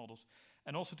business models.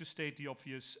 And also to state the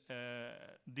obvious,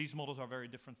 these models are very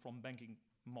different from banking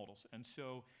models. And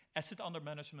so asset under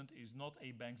management is not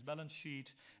a bank's balance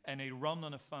sheet, and a run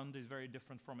on a fund is very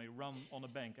different from a run on a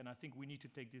bank. And I think we need to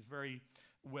take this very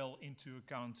well into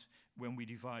account when we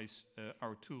devise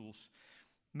our tools.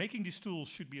 Making these tools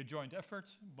should be a joint effort,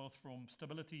 both from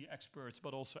stability experts,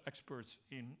 but also experts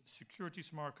in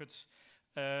securities markets.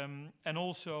 And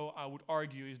also, I would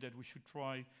argue is that we should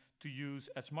try to use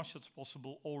as much as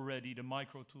possible already the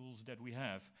micro tools that we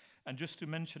have. And just to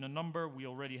mention a number, we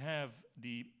already have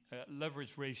the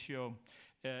leverage ratio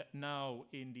now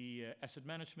in the asset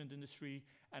management industry,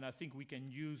 and I think we can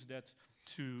use that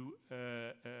to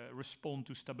respond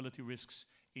to stability risks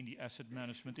in the asset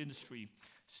management industry.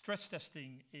 Stress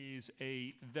testing is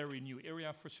a very new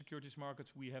area for securities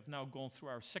markets. We have now gone through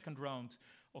our second round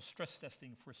of stress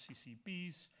testing for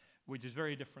CCPs, which is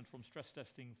very different from stress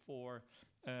testing for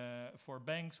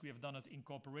banks. We have done it in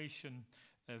cooperation,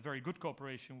 very good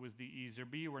cooperation with the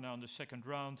ESRB. We're now in the second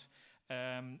round,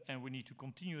 and we need to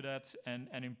continue that and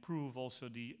improve also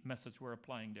the methods we're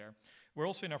applying there. We're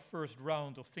also in our first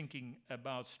round of thinking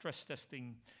about stress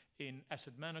testing in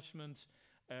asset management.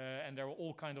 And there are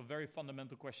all kind of very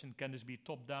fundamental questions. Can this be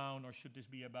top-down, or should this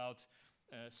be about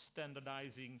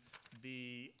standardizing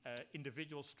the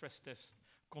individual stress tests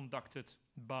conducted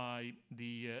by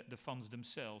the funds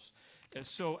themselves?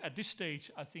 So at this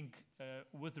stage, I think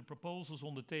with the proposals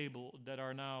on the table that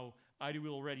are now, either we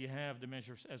already have the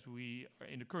measures as we are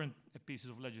in the current pieces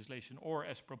of legislation or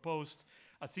as proposed,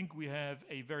 I think we have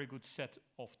a very good set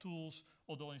of tools,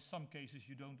 although in some cases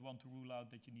you don't want to rule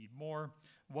out that you need more.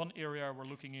 One area we're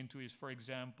looking into is, for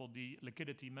example, the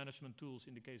liquidity management tools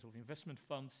in the case of investment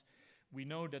funds. We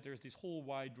know that there's this whole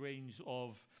wide range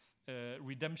of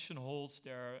redemption holds,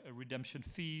 there are redemption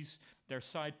fees, there are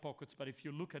side pockets, but if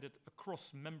you look at it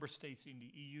across member states in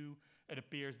the EU, it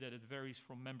appears that it varies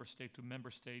from member state to member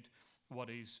state what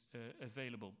is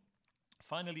available.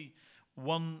 Finally,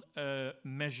 one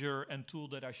measure and tool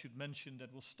that I should mention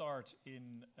that will start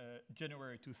in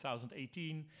January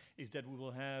 2018 is that we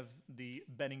will have the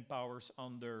banning powers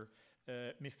under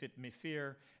MiFID,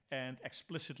 MiFIR, and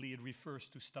explicitly it refers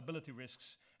to stability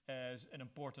risks as an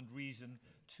important reason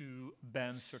to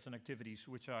ban certain activities,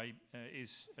 which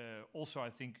is also, I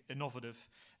think, innovative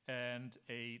and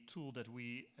a tool that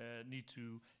we need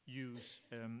to use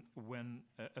when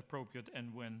appropriate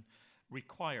and when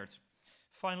required.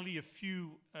 Finally, a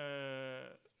few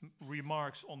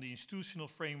remarks on the institutional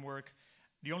framework.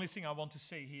 The only thing I want to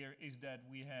say here is that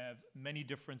we have many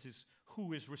differences.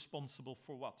 Who is responsible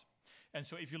for what? And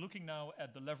so if you're looking now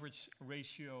at the leverage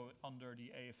ratio under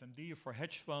the AFMD for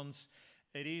hedge funds,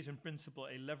 it is in principle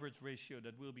a leverage ratio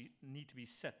that will need to be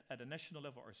set at a national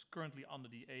level, or is currently under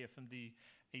the AFMD,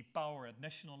 a power at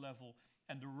national level,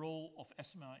 and the role of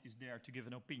ESMA is there to give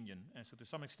an opinion. And so to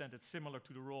some extent it's similar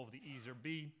to the role of the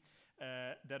ESRB,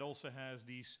 that also has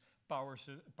these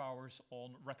powers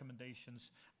on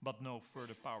recommendations, but no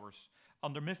further powers.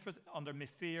 Under MiFID, under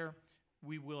MiFIR,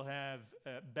 we will have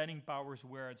banning powers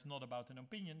where it's not about an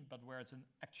opinion, but where it's an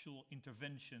actual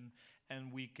intervention,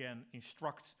 and we can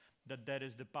instruct that that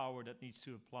is the power that needs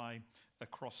to apply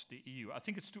across the EU. I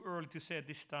think it's too early to say at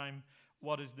this time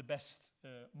what is the best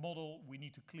model. We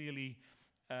need to clearly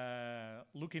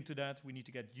look into that. We need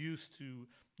to get used to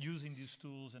using these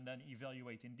tools and then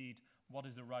evaluate indeed what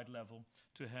is the right level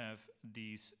to have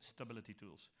these stability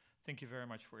tools. Thank you very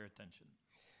much for your attention.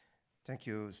 Thank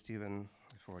you, Stephen,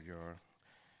 for your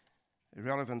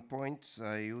relevant points.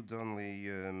 I would only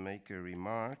make a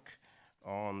remark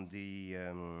on the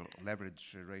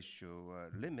leverage ratio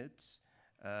limits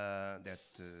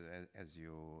that, as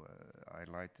you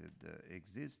highlighted,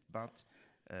 exist, but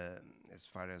as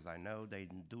far as I know, they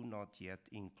do not yet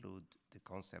include the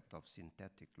concept of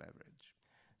synthetic leverage.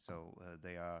 So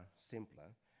they are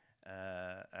simpler.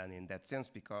 And in that sense,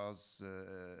 because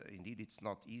indeed it's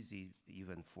not easy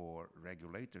even for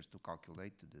regulators to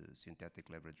calculate the synthetic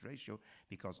leverage ratio,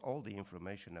 because all the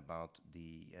information about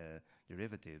the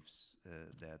derivatives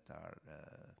that are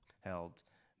held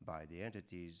by the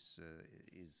entities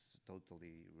is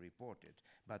totally reported.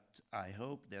 But I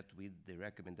hope that with the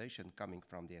recommendation coming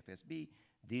from the FSB,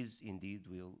 this indeed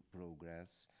will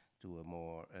progress to a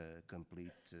more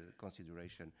complete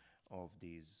consideration of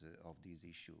this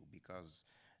issue, because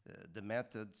the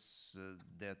methods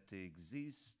that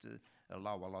exist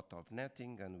allow a lot of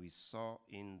netting, and we saw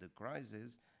in the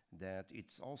crisis that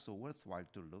it's also worthwhile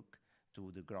to look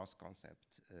to the gross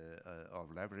concept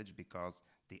of leverage, because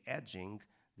the hedging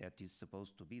that is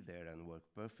supposed to be there and work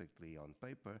perfectly on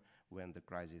paper, when the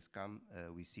crisis comes,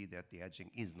 we see that the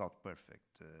hedging is not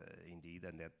perfect indeed,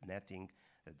 and that netting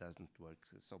doesn't work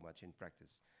so much in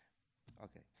practice.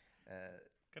 Okay.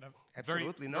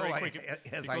 Absolutely no.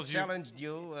 As I challenged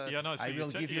you, I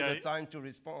will give you the time to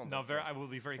respond. No, I will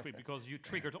be very quick, because you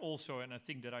triggered also, and I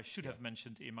think that I should have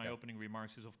mentioned in my opening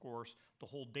remarks, is of course the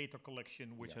whole data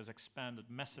collection, which has expanded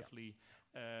massively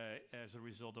as a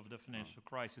result of the financial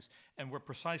crisis. And we're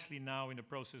precisely now in the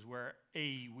process where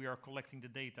we are collecting the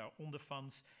data on the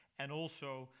funds and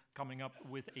also coming up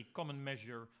with a common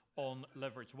measure on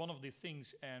leverage. One of the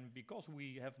things, and because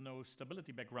we have no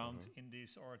stability background in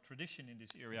this or tradition in this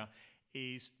area,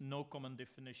 is no common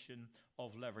definition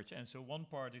of leverage. And so one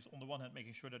part is, on the one hand,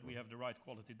 making sure that we have the right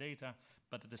quality data,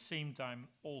 but at the same time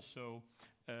also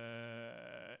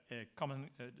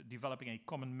developing a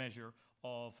common measure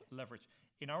of leverage.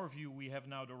 In our view, we have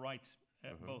now the right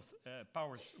both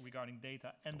powers regarding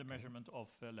data and the measurement of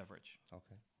leverage.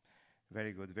 Okay,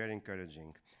 very good, very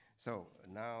encouraging. So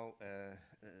now,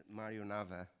 Mario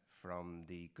Nava from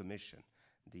the Commission,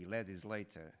 the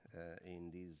legislator in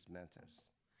these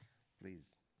matters. Please,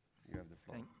 you have the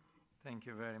floor. Thank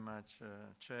you very much,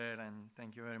 Chair, and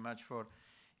thank you very much for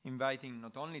inviting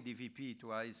not only the VP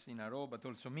twice in a row, but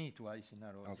also me twice in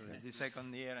a row. Okay. So it's the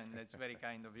second year, and that's very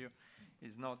kind of you.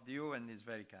 It's not due, and it's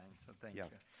very kind, so thank you.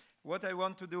 What I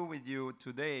want to do with you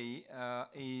today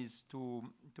is to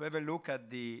have a look at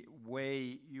the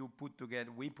way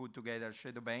we put together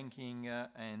shadow banking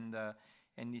and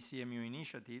the CMU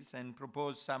initiatives, and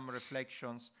propose some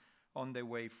reflections on the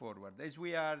way forward. As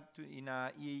we are in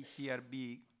a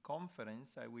ESRB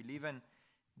conference, I will even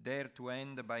dare to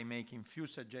end by making few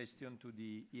suggestions to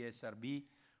the ESRB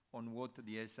on what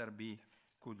the ESRB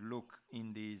could look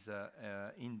in this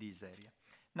area.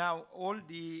 Now, all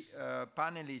the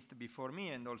panelists before me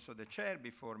and also the chair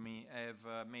before me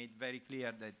have made very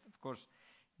clear that, of course,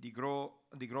 the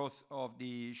growth of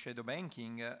the shadow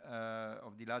banking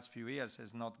of the last few years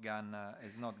has not gone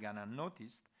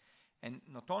unnoticed. And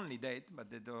not only that, but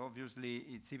that obviously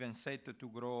it's even set to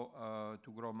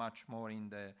grow much more in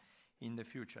the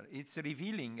future. It's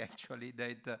revealing actually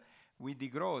that with the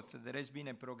growth there has been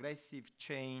a progressive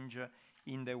change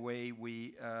in the way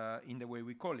we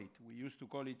call it. We used to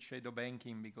call it shadow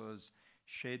banking because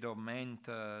shadow meant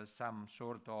some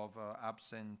sort of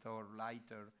absent or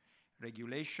lighter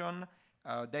regulation.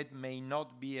 That may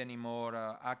not be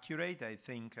anymore accurate. I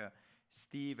think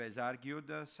Steve has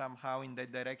argued somehow in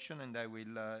that direction, and I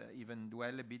will even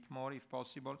dwell a bit more, if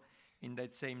possible, in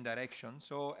that same direction.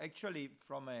 So actually,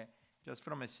 just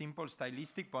from a simple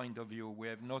stylistic point of view, we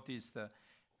have noticed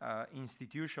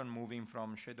institution moving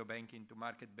from shadow banking to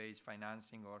market-based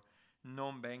financing or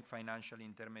non-bank financial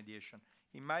intermediation.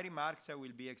 In my remarks, I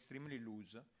will be extremely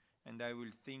loose, and I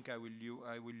will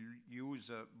use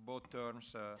both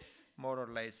terms more or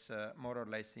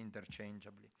less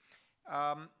interchangeably.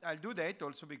 I'll do that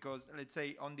also because, let's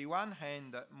say, on the one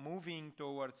hand, moving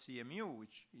towards CMU,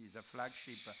 which is a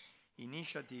flagship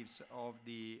initiatives of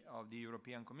the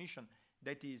European Commission,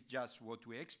 that is just what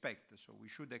we expect. So we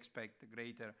should expect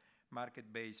greater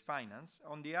market-based finance.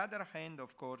 On the other hand,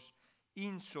 of course,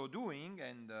 in so doing,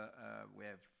 and we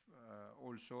have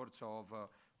all sorts of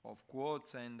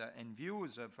quotes and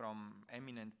views from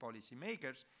eminent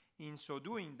policymakers, in so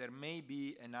doing, there may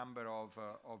be a number of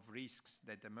risks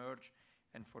that emerge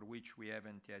and for which we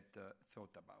haven't yet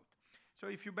thought about. So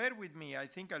if you bear with me, I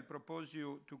think I'll propose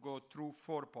you to go through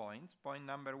 4 points. Point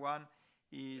number 1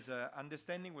 is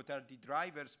understanding what are the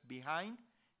drivers behind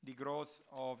the growth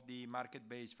of the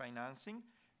market-based financing.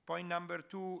 Point number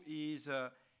 2 is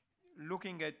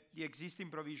looking at the existing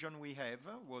provision we have,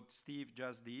 what Steve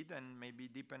just did, and maybe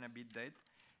deepen a bit that.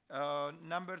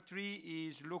 Number 3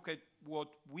 is look at what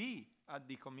we at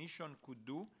the Commission could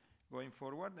do going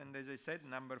forward. And as I said,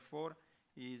 number 4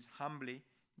 is humbly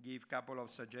give a couple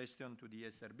of suggestions to the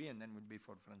ESRB, and then will be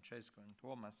for Francesco and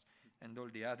Thomas and all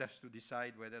the others to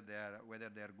decide whether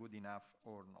they are good enough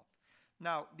or not.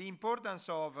 Now, the importance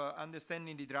of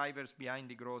understanding the drivers behind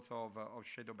the growth of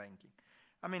shadow banking.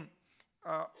 I mean,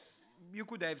 you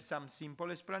could have some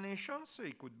simple explanations.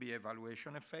 It could be a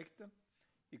valuation effect.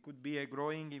 It could be a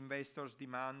growing investors'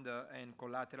 demand and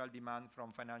collateral demand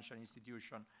from financial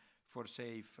institutions for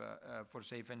safe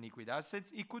and liquid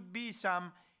assets. It could be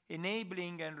some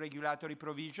enabling and regulatory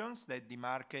provisions that the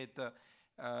market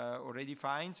already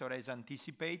finds or has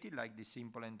anticipated, like the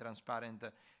simple and transparent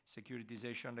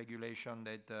securitization regulation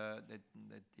that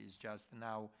is just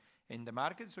now in the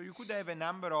market. So you could have a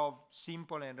number of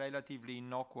simple and relatively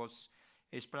innocuous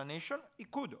explanations.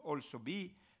 It could also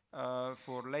be,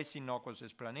 for less innocuous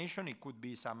explanation, it could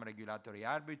be some regulatory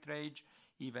arbitrage,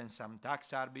 even some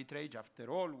tax arbitrage. After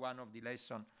all, one of the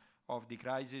lessons of the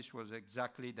crisis was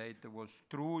exactly that it was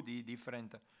through the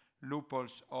different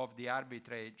loopholes of the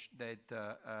arbitrage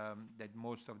that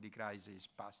most of the crisis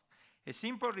passed. A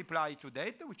simple reply to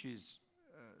that, which is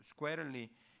squarely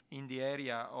in the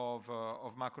area of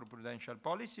macroprudential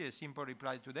policy, a simple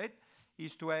reply to that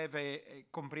is to have a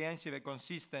comprehensive and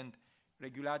consistent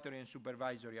regulatory and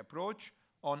supervisory approach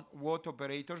on what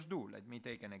operators do. Let me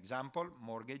take an example,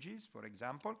 mortgages, for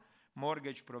example.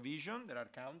 Mortgage provision, there are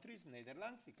countries,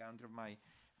 Netherlands, the country of my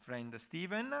friend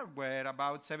Steven, where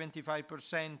about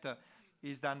 75%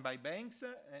 is done by banks,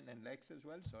 and Lex as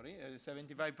well, sorry.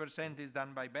 75% is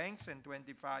done by banks and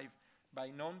 25% by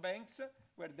non-banks,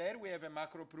 where there we have a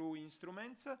macro-pru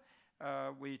instruments,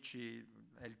 which is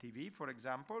LTV, for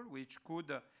example, which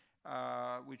could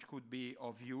be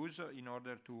of use in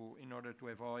order to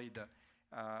avoid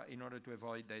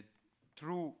that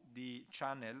through the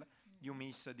channel you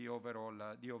miss the overall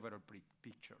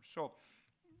picture. So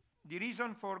the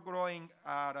reason for growing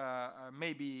are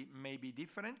maybe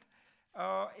different.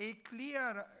 Let's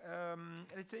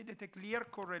say that a clear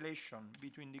correlation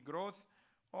between the growth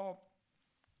of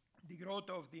the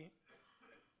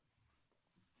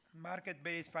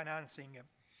market-based financing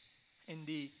and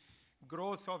the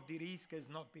growth of the risk has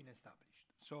not been established.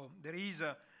 So there is,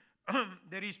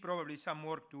 there is probably some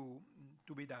work to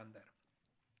be done there.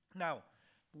 Now,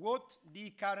 what the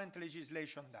current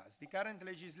legislation does. The current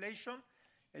legislation,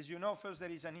 as you know, first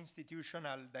there is an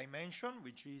institutional dimension,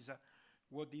 which is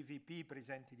what the VP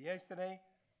presented yesterday.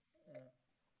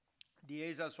 The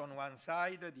ESAs on one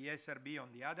side, the ESRB on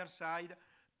the other side.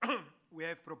 We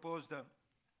have proposed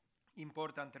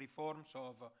important reforms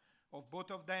of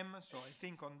both of them, so I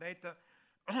think on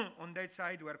that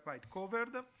side we are quite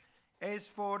covered. As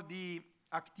for the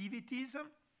activities,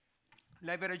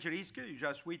 leverage risk, you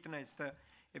just witnessed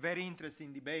a very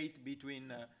interesting debate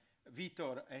between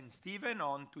Vitor and Stephen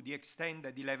on to the extent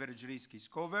that the leverage risk is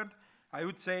covered. I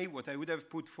would say what I would have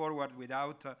put forward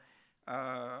without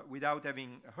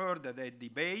having heard that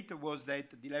debate was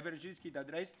that the leverage risk is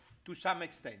addressed to some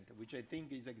extent, which I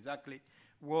think is exactly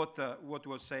what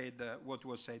was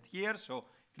said here. So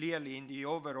clearly in the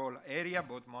overall area,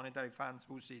 both monetary funds,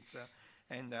 UCITS,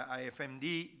 and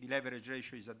IFMD, the leverage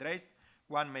ratio is addressed.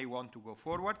 One may want to go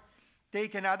forward.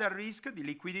 Take another risk, the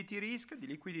liquidity risk. The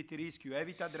liquidity risk, you have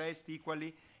it addressed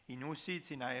equally in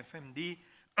UCITS, in IFMD,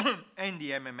 and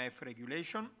the MMF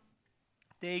regulation.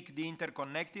 Take the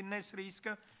interconnectedness risk.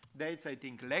 That's, I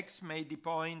think, Lex made the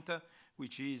point,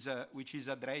 which is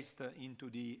addressed into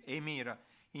the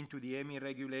EMIR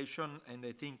regulation, and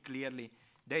I think clearly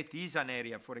that is an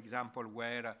area, for example,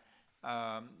 where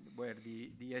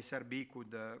the ESRB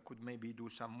could maybe do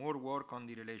some more work on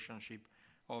the relationship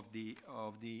of the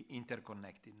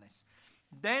interconnectedness.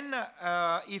 Then,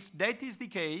 if that is the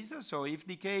case, so if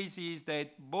the case is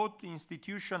that both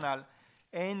institutional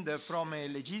and from a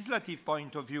legislative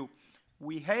point of view,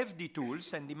 we have the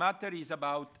tools, and the matter is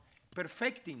about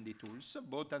perfecting the tools,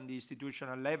 both on the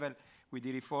institutional level with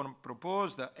the reform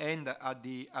proposed and at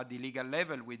the legal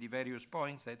level with the various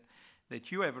points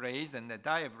that you have raised and that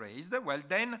I have raised, well,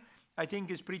 then I think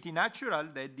it's pretty natural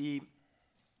that the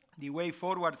way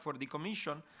forward for the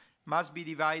Commission must be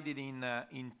divided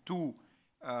in two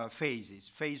phases.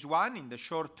 Phase one, in the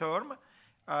short term,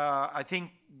 I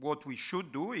think what we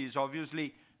should do is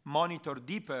obviously monitor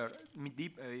deeply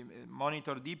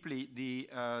the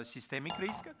systemic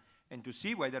risk and to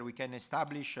see whether we can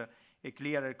establish a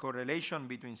clearer correlation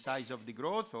between size of the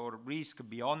growth or risk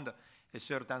beyond a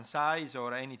certain size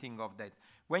or anything of that.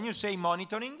 When you say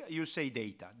monitoring, you say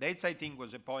data. That, I think,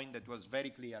 was a point that was very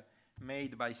clear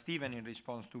made by Stephen in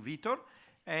response to Vitor.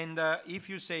 And if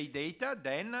you say data,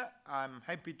 then I'm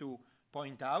happy to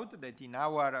point out that in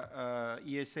our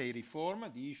ESA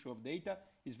reform, the issue of data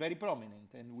is very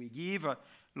prominent, and we give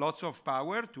lots of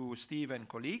power to Steve and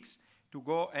colleagues to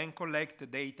go and collect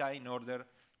data in order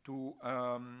to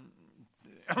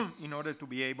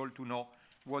be able to know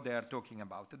what they are talking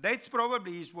about. That's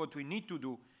probably is what we need to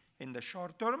do in the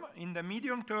short term. In the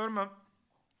medium term,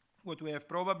 what we have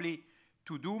probably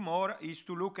to do more is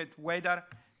to look at whether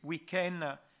we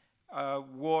can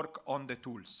work on the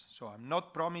tools. So I'm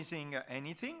not promising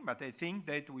anything, but I think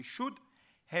that we should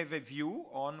have a view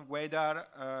on whether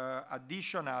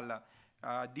additional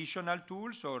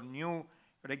tools or new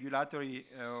regulatory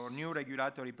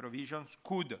provisions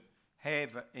could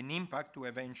have an impact to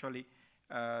eventually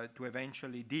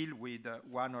deal with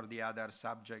one or the other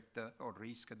subject or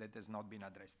risk that has not been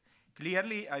addressed.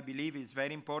 Clearly, I believe it's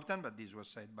very important, but this was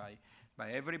said by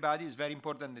everybody, it's very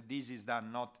important that this is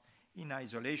done not in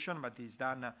isolation, but is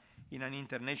done in an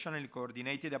internationally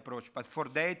coordinated approach. But for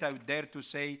that, I would dare to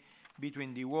say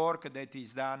between the work that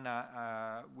is done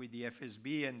with the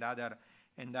FSB and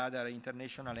other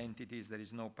international entities, there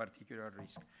is no particular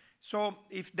risk. So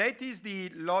if that is the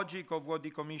logic of what the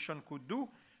Commission could do,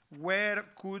 where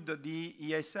could the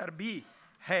ESRB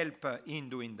help in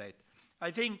doing that?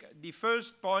 I think the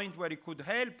first point where it could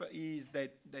help is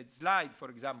that slide, for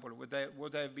example.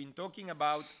 What I've been talking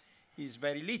about is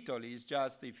very little. It's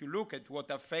just if you look at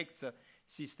what affects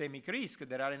systemic risk,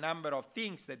 there are a number of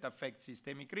things that affect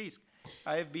systemic risk.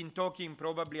 I have been talking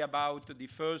probably about the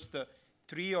first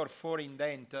 3 or 4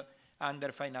 indent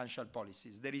under financial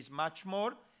policies. There is much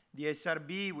more. The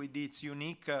ESRB, with its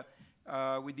unique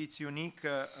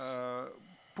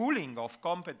pooling of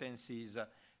competencies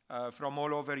from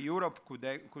all over Europe,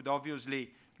 could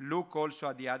obviously look also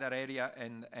at the other area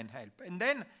and help. And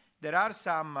then there are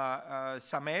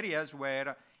some areas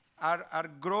where are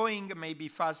growing maybe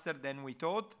faster than we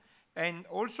thought, and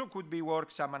also could be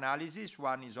work some analysis.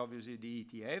 One is obviously the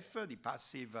ETF,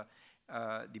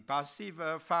 the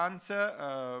passive funds,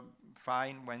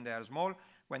 fine when they are small.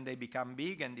 When they become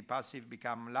big and the passive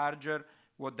become larger,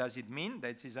 what does it mean?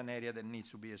 That is an area that needs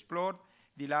to be explored.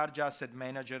 The large asset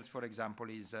managers, for example,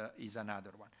 is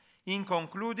another one. In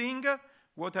concluding,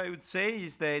 what I would say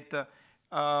is that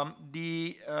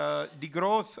the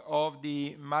growth of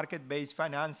the market-based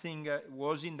financing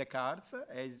was in the cards,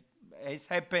 as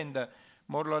happened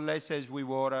more or less as we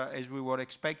were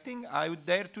expecting. I would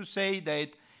dare to say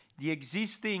that the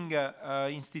existing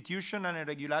institutional and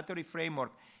regulatory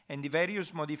framework and the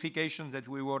various modifications that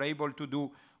we were able to do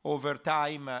over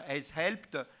time has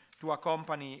helped to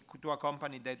accompany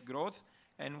that growth.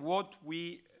 And what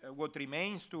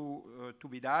remains to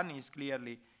be done is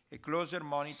clearly a closer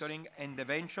monitoring, and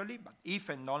eventually, but if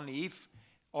and only if,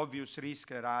 obvious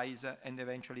risks arise, and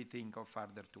eventually think of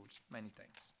further tools. Many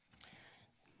thanks.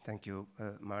 Thank you,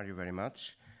 Mario, very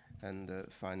much. And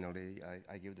finally,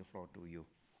 I give the floor to you,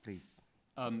 please.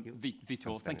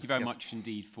 Vitor, thank you very much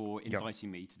indeed for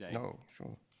inviting me today. No,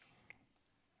 sure.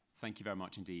 Thank you very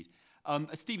much indeed.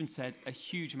 As Stephen said, a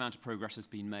huge amount of progress has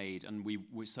been made, and we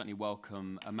certainly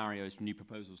welcome Mario's new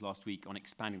proposals last week on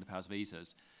expanding the powers of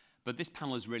ESAs. But this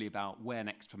panel is really about where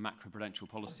next for macroprudential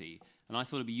policy, and I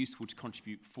thought it would be useful to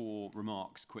contribute 4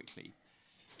 remarks quickly.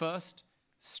 First,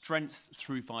 strength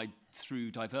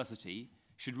through diversity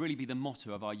should really be the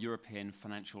motto of our European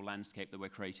financial landscape that we're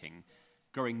creating.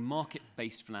 Growing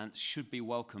market-based finance should be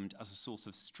welcomed as a source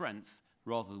of strength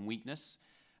rather than weakness,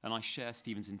 and I share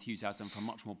Stephen's enthusiasm for a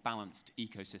much more balanced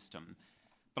ecosystem.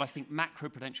 But I think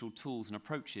macroprudential tools and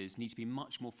approaches need to be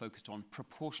much more focused on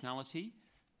proportionality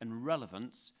and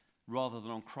relevance rather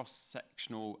than on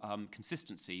cross-sectional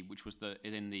consistency, which was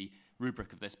in the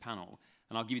rubric of this panel.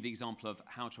 And I'll give you the example of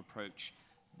how to approach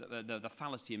the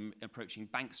fallacy in approaching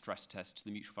bank stress tests to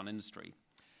the mutual fund industry.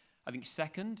 I think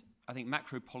second,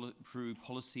 macro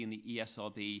policy in the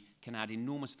ESRB can add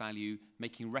enormous value,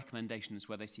 making recommendations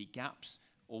where they see gaps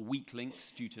or weak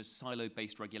links due to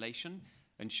silo-based regulation,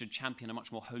 and should champion a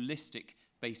much more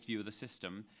holistic-based view of the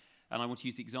system. And I want to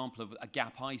use the example of a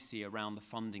gap I see around the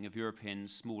funding of European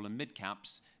small and mid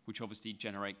caps, which obviously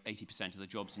generate 80% of the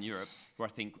jobs in Europe, where I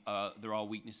think there are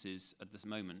weaknesses at this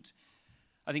moment.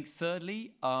 I think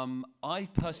thirdly,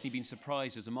 I've personally been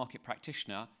surprised as a market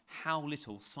practitioner how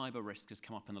little cyber risk has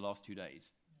come up in the last 2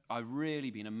 days. I've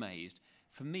really been amazed.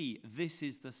 For me, this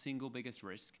is the single biggest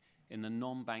risk in the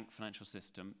non-bank financial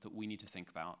system that we need to think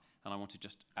about, and I want to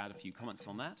just add a few comments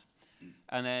on that.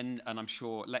 And I'm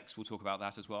sure Lex will talk about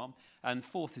that as well. And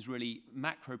fourth is really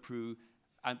macro-pru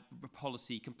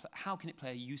policy. How can it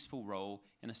play a useful role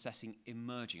in assessing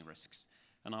emerging risks?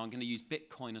 And I'm going to use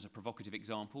Bitcoin as a provocative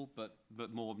example, but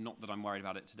more not that I'm worried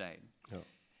about it today. No.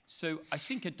 So I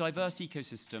think a diverse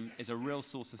ecosystem is a real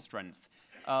source of strength.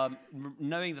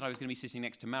 Knowing that I was going to be sitting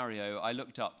next to Mario, I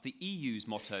looked up. The EU's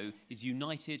motto is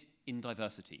united in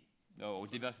diversity. Or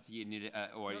diversity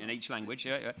in each language.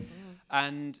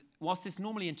 And whilst it's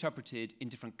normally interpreted in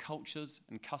different cultures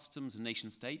and customs and nation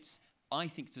states, I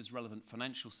think it's as relevant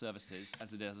financial services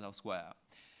as it is elsewhere.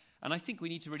 And I think we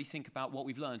need to really think about what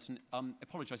we've learned. And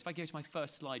apologise, if I go to my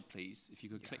first slide, please, if you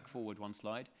could click forward one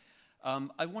slide.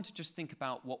 I want to just think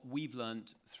about what we've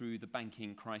learned through the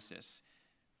banking crisis.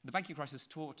 The banking crisis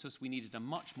taught us we needed a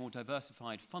much more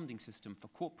diversified funding system for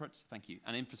corporates,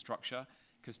 and infrastructure,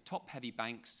 because top-heavy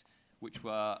banks, which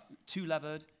were too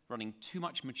levered, running too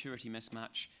much maturity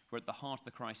mismatch, were at the heart of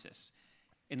the crisis.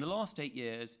 In the last 8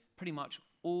 years, pretty much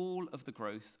all of the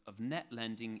growth of net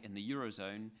lending in the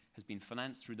Eurozone has been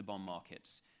financed through the bond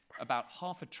markets. About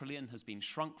 $500 billion has been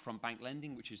shrunk from bank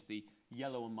lending, which is the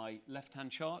yellow on my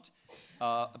left-hand chart.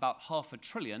 About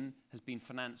 $500 billion has been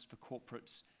financed for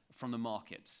corporates from the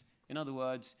markets. In other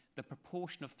words, the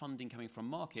proportion of funding coming from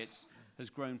markets has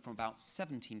grown from about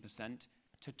 17%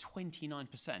 to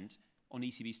 29% on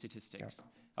ECB statistics.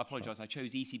 I apologise, I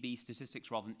chose ECB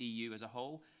statistics rather than EU as a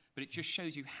whole, but it just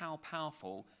shows you how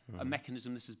powerful a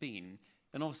mechanism this has been.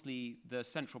 And obviously, the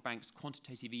central bank's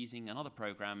quantitative easing and other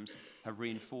programs have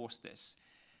reinforced this.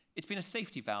 It's been a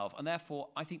safety valve, and therefore,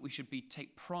 I think we should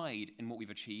take pride in what we've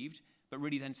achieved, but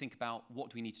really then think about what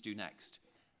do we need to do next.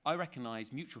 I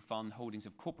recognise mutual fund holdings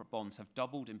of corporate bonds have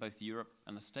doubled in both Europe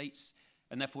and the States,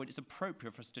 and therefore it is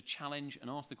appropriate for us to challenge and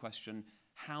ask the question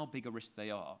how big a risk they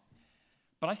are.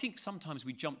 But I think sometimes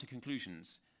we jump to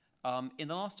conclusions. In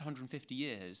the last 150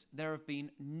 years, there have been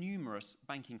numerous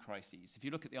banking crises. If you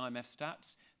look at the IMF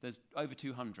stats, there's over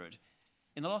 200.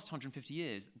 In the last 150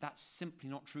 years, that's simply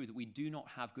not true, that we do not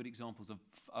have good examples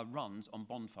of runs on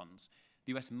bond funds.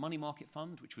 The US money market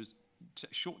fund, which was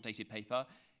short-dated paper,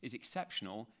 is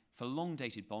exceptional. For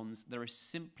long-dated bonds, there is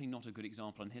simply not a good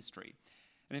example in history.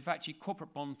 And in fact,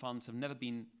 corporate bond funds have never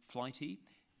been flighty.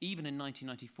 Even in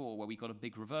 1994, where we got a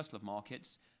big reversal of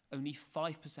markets, only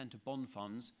 5% of bond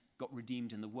funds got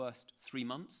redeemed in the worst 3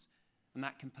 months, and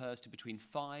that compares to between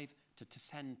 5 to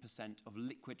 10% of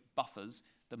liquid buffers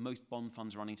that most bond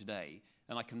funds are running today,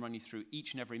 and I can run you through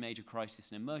each and every major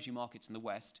crisis in emerging markets in the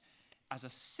West, as a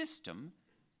system,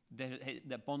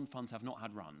 that bond funds have not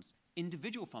had runs.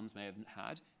 Individual funds may have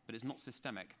had, but it's not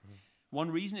systemic.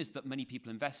 One reason is that many people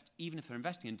invest, even if they're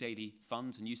investing in daily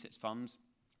funds and UCITS funds,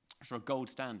 which are a gold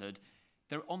standard,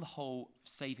 they're on the whole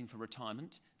saving for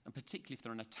retirement, and particularly if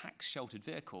they're in a tax-sheltered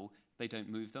vehicle, they don't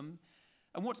move them.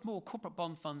 And what's more, corporate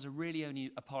bond funds are really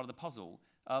only a part of the puzzle.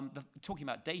 Talking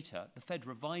about data, the Fed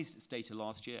revised its data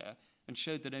last year and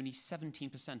showed that only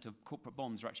 17% of corporate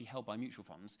bonds are actually held by mutual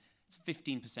funds. It's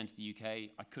 15% of the UK.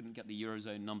 I couldn't get the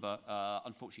Eurozone number,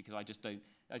 unfortunately, because I just don't,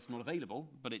 it's not available,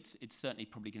 but it's certainly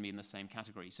probably going to be in the same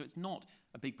category. So it's not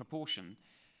a big proportion.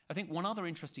 I think one other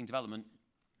interesting development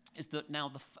is that now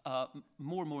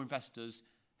more and more investors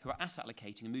who are asset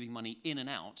allocating and moving money in and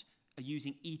out are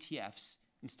using ETFs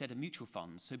instead of mutual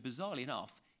funds. So bizarrely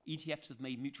enough, ETFs have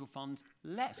made mutual funds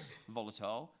less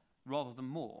volatile rather than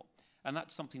more. And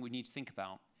that's something we need to think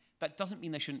about. That doesn't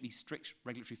mean there shouldn't be strict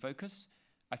regulatory focus.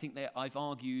 I think I've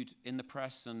argued in the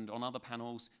press and on other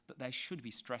panels that there should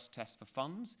be stress tests for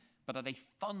funds, but at a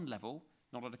fund level,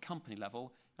 not at a company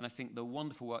level. And I think the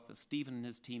wonderful work that Stephen and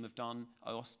his team have done,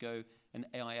 IOSCO and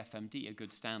AIFMD, are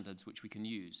good standards which we can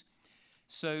use.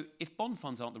 So if bond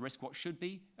funds aren't the risk, what should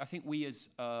be? I think we as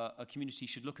a community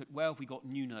should look at where have we got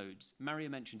new nodes. Mario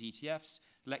mentioned ETFs.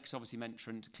 Lex obviously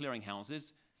mentioned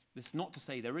clearinghouses. This is not to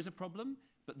say there is a problem,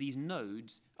 but these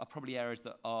nodes are probably areas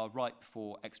that are ripe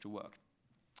for extra work.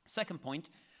 Second point,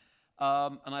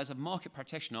 and as a market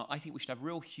practitioner, I think we should have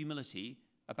real humility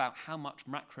about how much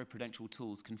macroprudential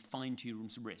tools can fine-tune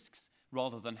risks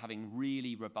rather than having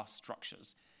really robust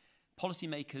structures.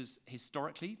 Policymakers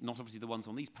historically, not obviously the ones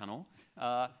on these panel,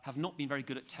 have not been very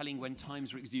good at telling when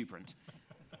times are exuberant.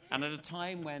 And at a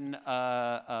time when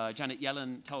Janet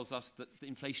Yellen tells us that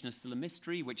inflation is still a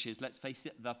mystery, which is, let's face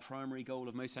it, the primary goal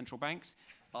of most central banks,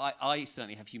 I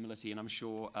certainly have humility, and I'm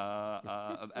sure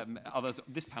others on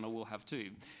this panel will have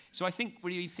too. So I think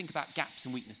when you think about gaps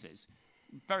and weaknesses,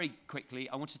 very quickly,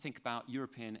 I want to think about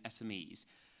European SMEs.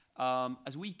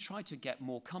 As we try to get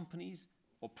more companies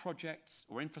or projects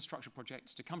or infrastructure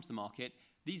projects to come to the market,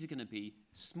 these are going to be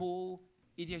small,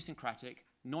 idiosyncratic,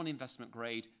 non-investment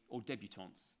grade, or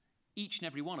debutantes, each and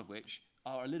every one of which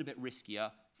are a little bit riskier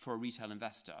for a retail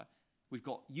investor. We've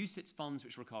got UCITS funds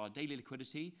which require daily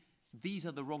liquidity. These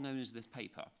are the wrong owners of this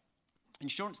paper.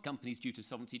 Insurance companies, due to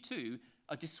Solvency II,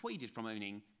 are dissuaded from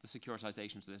owning the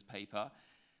securitizations of this paper,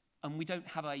 and we don't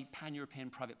have a pan-European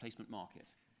private placement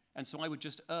market. And so I would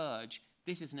just urge,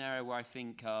 this is an area where I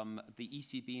think the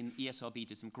ECB and ESRB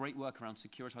did some great work around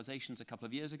securitizations a couple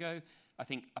of years ago. I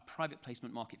think a private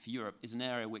placement market for Europe is an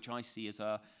area which I see as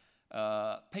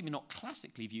maybe not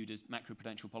classically viewed as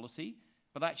macroprudential policy,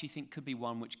 but I actually think could be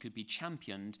one which could be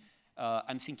championed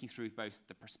and thinking through both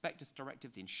the prospectus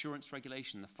directive, the insurance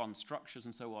regulation, the fund structures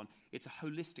and so on. It's a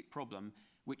holistic problem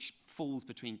which falls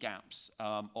between gaps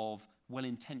of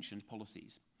well-intentioned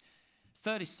policies.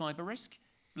 Third is cyber risk.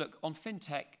 Look, on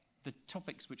fintech, the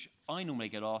topics which I normally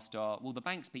get asked are, will the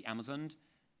banks be Amazoned,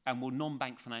 and will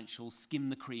non-bank financials skim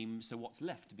the cream so what's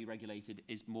left to be regulated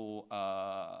is more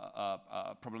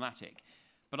problematic?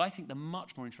 But I think the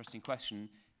much more interesting question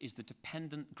is the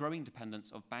growing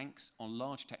dependence of banks on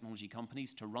large technology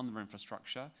companies to run their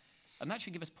infrastructure, and that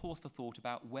should give us pause for thought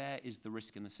about where is the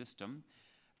risk in the system.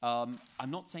 I'm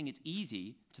not saying it's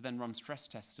easy to then run stress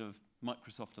tests of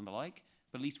Microsoft and the like,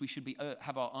 but at least we should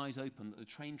have our eyes open that the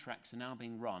train tracks are now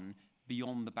being run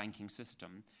beyond the banking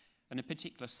system. And in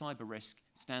particular, cyber risk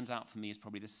stands out for me as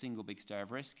probably the single biggest area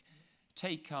of risk.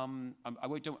 Take, I'm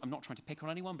not trying to pick on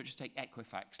anyone, but just take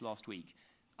Equifax last week.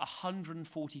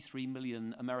 143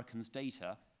 million Americans'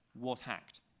 data was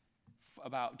hacked.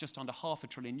 About just under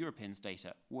 500 billion Europeans'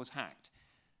 data was hacked.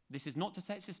 This is not to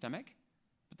say it's systemic,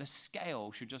 but the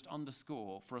scale should just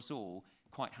underscore for us all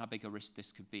quite how big a risk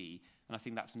this could be. And I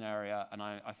think that's an area, and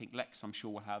I think Lex, I'm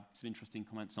sure, will have some interesting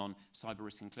comments on cyber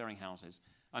risk and clearinghouses.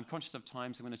 I'm conscious of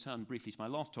time, so I'm going to turn briefly to my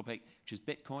last topic, which is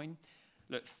Bitcoin.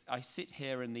 Look, I sit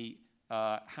here in the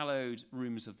hallowed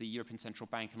rooms of the European Central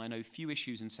Bank, and I know few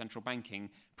issues in central banking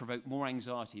provoke more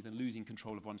anxiety than losing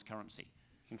control of one's currency.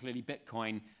 And clearly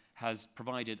Bitcoin has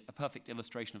provided a perfect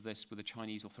illustration of this with the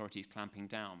Chinese authorities clamping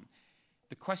down.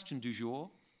 The question du jour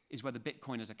is whether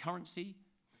Bitcoin is a currency,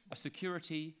 a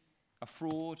security, a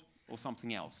fraud, or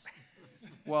something else.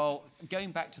 Well,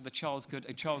 going back to the Charles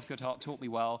Goodhart taught me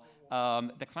well,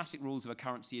 the classic rules of a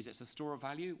currency is it's a store of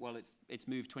value. Well, it's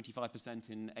moved 25%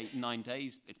 in 9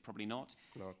 days. It's probably not.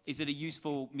 Is it a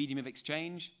useful medium of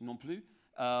exchange? Non plus.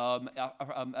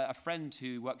 A friend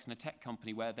who works in a tech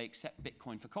company where they accept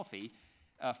Bitcoin for coffee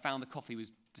found the coffee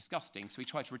was disgusting, so he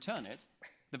tried to return it,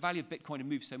 the value of Bitcoin had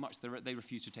moved so much that they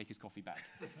refused to take his coffee back.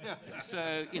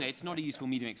 So, it's not a useful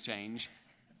medium exchange.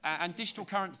 And digital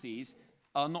currencies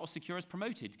are not as secure as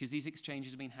promoted because these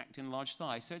exchanges have been hacked in large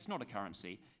size. So it's not a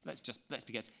currency. Let's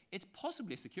be honest. It's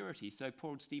possibly a security. So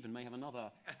poor old Stephen may have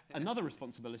another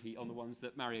responsibility on the ones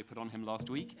that Mario put on him last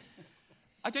week.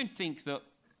 I don't think that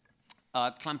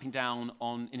clamping down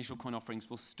on initial coin offerings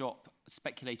will stop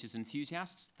speculators and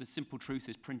enthusiasts. The simple truth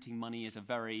is printing money is a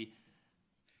very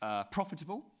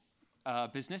profitable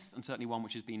business, and certainly one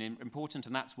which has been important,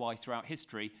 and that's why throughout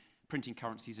history printing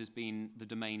currencies has been the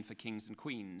domain for kings and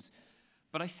queens.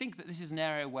 But I think that this is an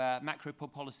area where macro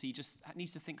policy just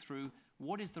needs to think through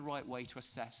what is the right way to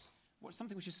assess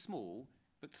something which is small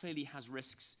but clearly has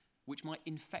risks which might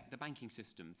infect the banking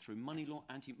system through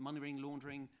anti-money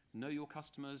laundering, know your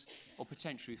customers, or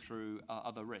potentially through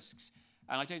other risks.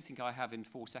 And I don't think I have in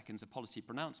 4 seconds a policy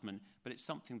pronouncement, but it's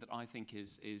something that I think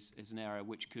is an area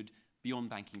which could, beyond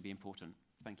banking, be important.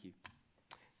 Thank you.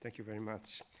 Thank you very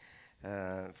much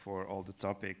for all the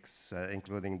topics,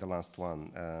 including the last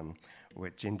one,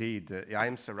 which indeed, I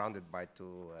am surrounded by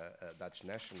 2 Dutch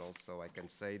nationals, so I can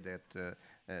say that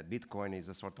Bitcoin is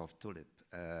a sort of tulip.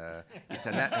 It's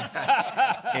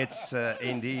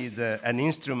indeed an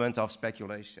instrument of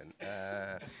speculation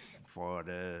for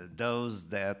those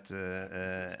that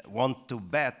want to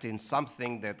bet in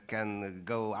something that can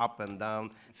go up and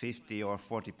down 50 or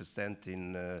 40%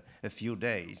 in a few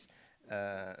days,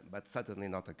 but certainly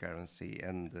not a currency,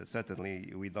 and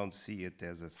certainly we don't see it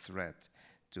as a threat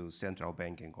to central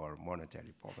banking or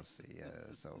monetary policy,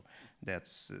 so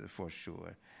that's for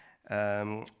sure.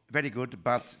 Very good,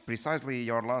 but precisely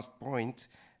your last point,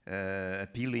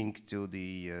 appealing to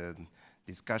the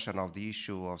discussion of the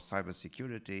issue of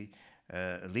cybersecurity,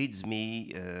 leads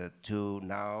me to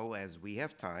now, as we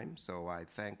have time, so I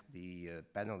thank the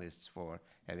panelists for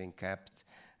having kept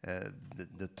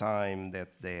the time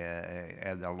that they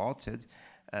had allotted.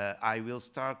 I will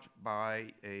start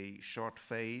by a short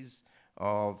phase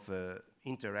of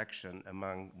interaction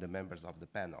among the members of the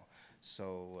panel.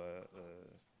 So,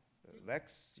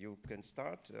 Lex, you can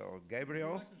start, or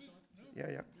Gabriel?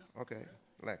 Yeah. Okay,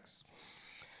 Lex.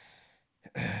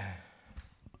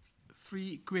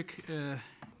 3 quick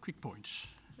points.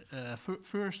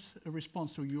 First, a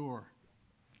response to your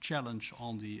challenge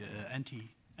on the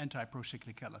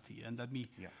anti-procyclicality, and let me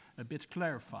a bit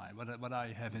clarify what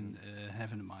I have in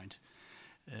mind.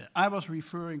 I was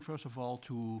referring, first of all,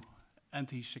 to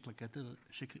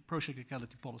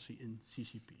procyclicality policy in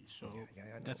CCP. So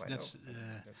that's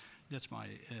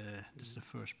the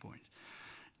first point.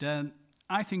 Then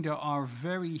I think there are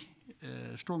very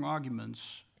strong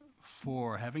arguments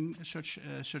for having such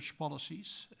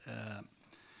policies,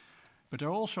 but there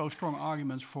are also strong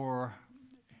arguments for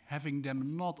having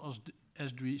them not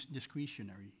as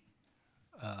discretionary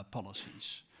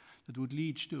policies. That would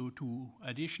lead to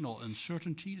additional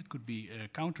uncertainty. That could be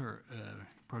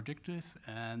counterproductive,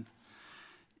 and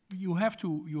you have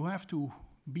to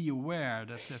be aware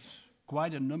that that's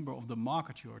quite a number of the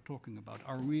markets you are talking about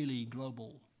are really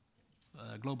global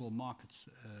markets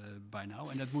by now,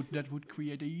 and that would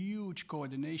create a huge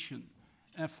coordination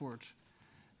effort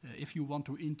if you want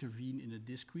to intervene in a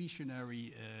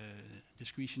discretionary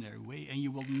way, and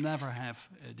you will never have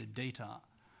the data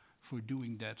for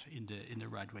doing that in the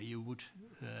right way. You would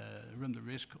run the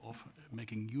risk of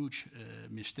making huge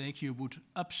mistakes. You would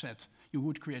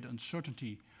create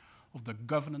uncertainty of the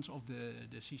governance of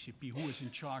the CCP. Who is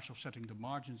in charge of setting the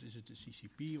margins? Is it the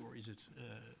CCP or is it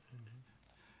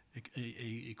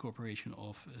a corporation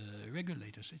of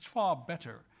regulators? It's far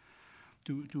better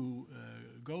to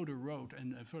go the road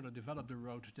and further develop the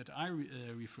road that I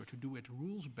refer to, do it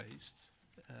rules-based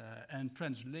and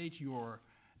translate your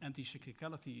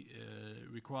anti-cyclicality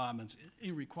requirements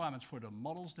for the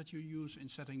models that you use in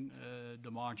setting the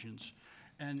margins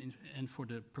and for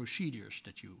the procedures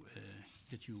that you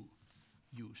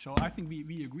use. So I think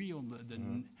we agree on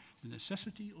the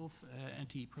necessity of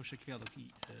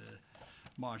anti-procyclicality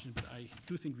margins, but I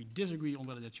do think we disagree on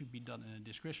whether that should be done in a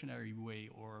discretionary way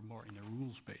or more in a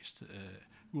rules-based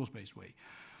way.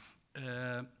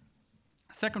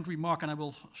 Second remark, and I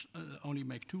will only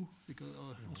make 2 because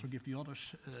I'll also give the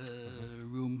others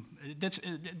room.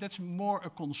 That's more a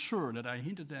concern that I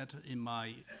hinted at in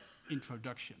my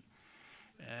introduction,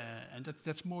 and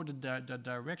that's more the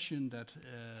direction that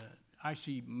I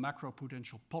see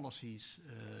macroprudential policies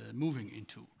moving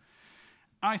into.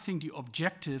 I think the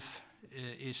objective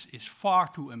is far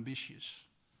too ambitious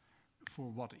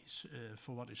for what is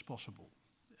possible.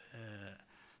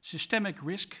 Systemic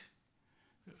risk,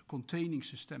 containing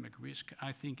systemic risk,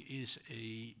 I think is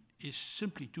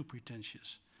simply too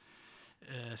pretentious.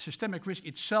 Systemic risk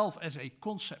itself as a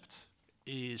concept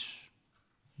is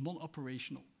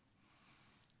non-operational.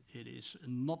 It is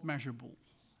not measurable.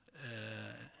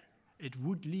 It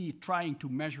would lead, trying to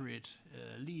measure it,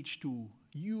 leads to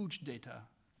huge data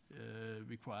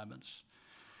requirements.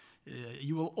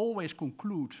 You will always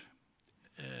conclude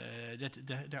that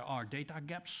there are data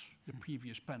gaps. The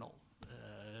previous panel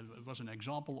was an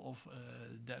example of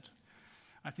that.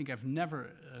 I think I've never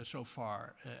so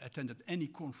far attended any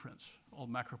conference on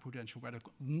macroprudential where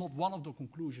not one of the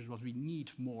conclusions was we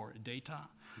need more data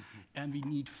and we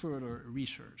need further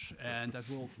research. And that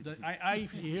will, I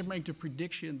here make the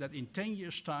prediction that in 10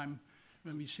 years' time,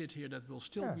 when we sit here, that will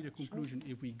still be the conclusion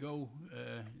if we go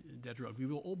that road. We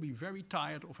will all be very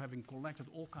tired of having collected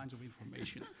all kinds of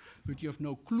information, but you have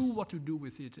no clue what to do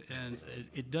with it, and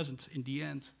it doesn't, in the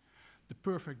end, the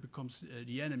perfect becomes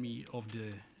the enemy of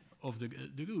the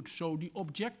good. So the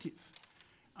objective,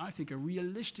 I think a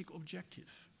realistic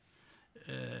objective,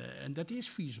 and that is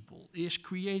feasible, is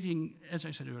creating, as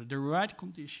I said earlier, the right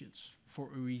conditions for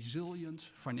a resilient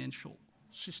financial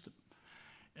system.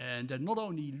 And then not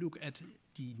only look at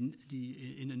in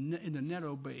the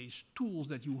narrow base tools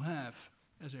that you have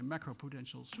as a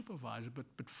macroprudential supervisor,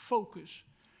 but focus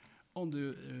on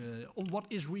what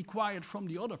is required from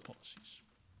the other policies.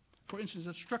 For instance,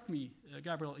 that struck me,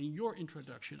 Gabriel, in your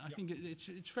introduction. I think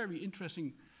it's very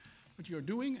interesting what you're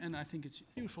doing, and I think it's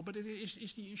useful. But it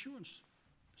is the insurance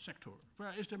sector.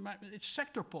 Where is it's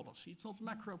sector policy. It's not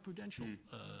macroprudential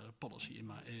policy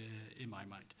in my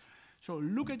mind. So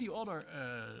look at the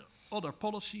other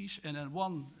policies, and then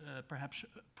one perhaps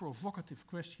provocative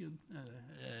question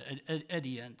at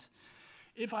the end.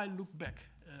 If I look back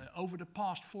over the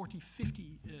past 40,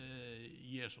 50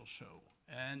 years or so,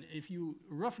 and if you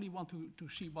roughly want to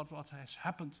see what has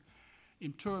happened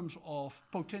in terms of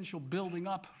potential building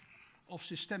up of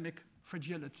systemic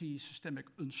fragility, systemic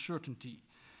uncertainty,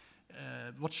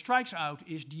 what strikes out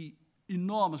is the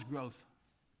enormous growth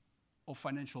of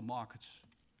financial markets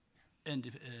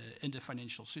in the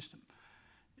financial system.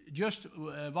 Just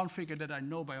one figure that I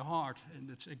know by heart, and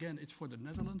it's for the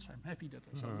Netherlands. I'm happy that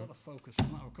there's a lot of focus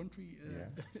on our country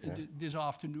this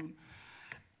afternoon.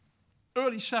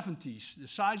 Early 70s, the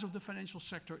size of the financial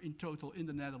sector in total in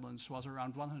the Netherlands was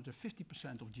around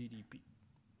 150% of GDP.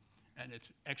 And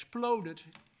it exploded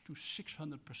to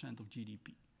 600% of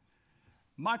GDP.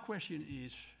 My question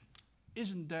is,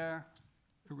 isn't there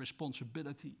a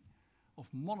responsibility of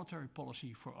monetary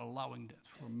policy for allowing that,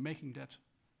 for making that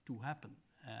to happen?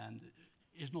 And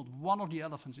is not one of the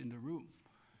elephants in the room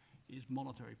is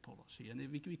monetary policy. And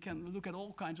if we can look at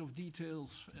all kinds of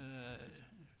details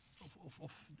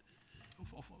of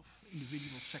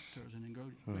individual sectors and in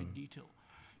great detail.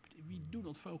 But if we do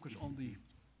not focus on the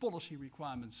policy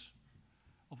requirements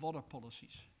of other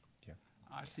policies,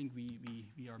 I think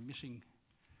we are missing,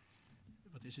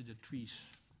 the trees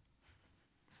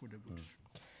for the woods.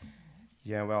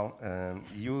 Yeah, well,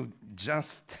 you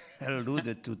just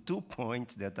alluded to 2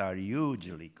 points that are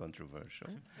hugely controversial.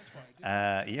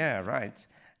 Yeah, right.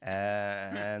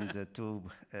 And to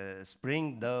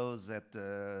spring those at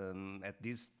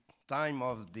this time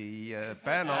of the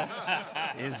panel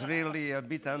is really a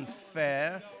bit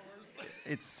unfair.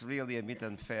 It's really a bit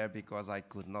unfair because I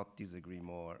could not disagree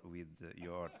more with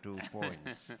your 2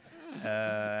 points.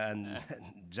 And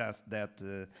just that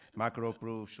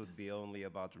macro-proof should be only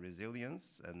about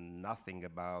resilience and nothing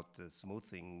about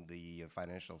smoothing the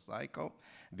financial cycle,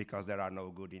 because there are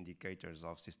no good indicators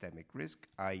of systemic risk.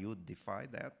 I would defy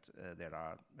that. There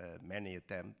are many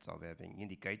attempts of having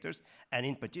indicators, and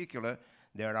in particular,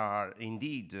 there are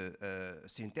indeed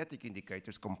synthetic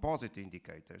indicators, composite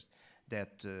indicators,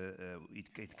 that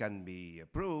it can be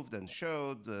proved and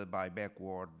showed by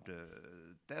backward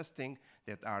testing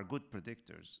that are good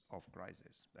predictors of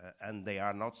crisis. And they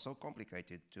are not so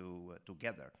complicated to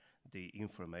gather the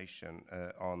information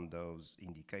on those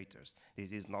indicators.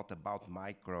 This is not about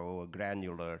micro,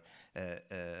 granular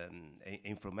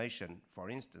information, for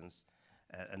instance.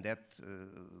 And that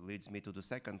leads me to the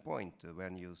second point.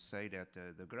 When you say that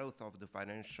the growth of the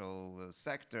financial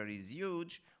sector is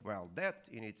huge, well, that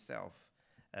in itself,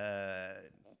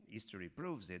 history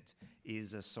proves it,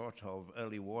 is a sort of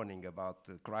early warning about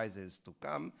the crisis to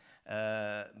come,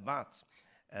 but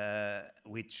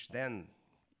which then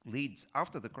leads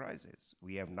after the crisis.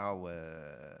 We have now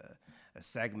a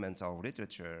segment of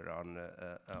literature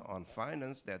on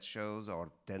finance that shows or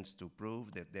tends to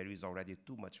prove that there is already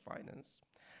too much finance,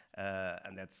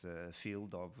 and that's a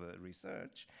field of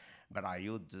research. But I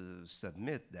would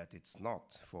submit that it's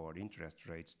not for interest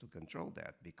rates to control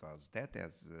that, because that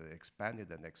has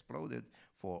expanded and exploded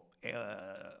for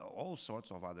all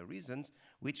sorts of other reasons,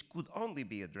 which could only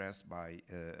be addressed by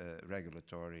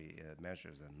regulatory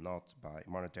measures and not by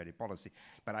monetary policy.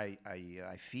 But I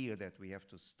fear that we have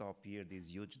to stop here this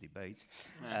huge debate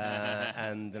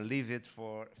and leave it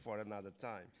for another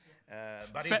time.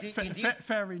 But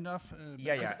fair enough.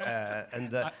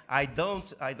 I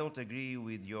don't agree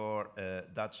with your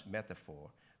Dutch metaphor,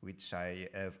 which I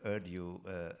have heard you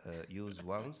use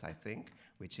once, I think,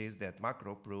 which is that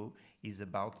Macropru is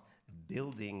about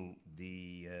building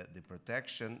the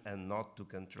protection and not to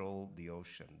control the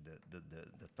ocean,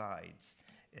 the tides.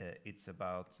 It's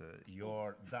about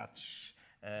your Dutch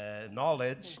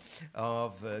knowledge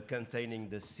of containing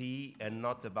the sea and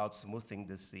not about smoothing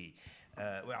the sea.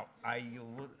 Well,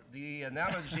 the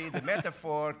analogy, the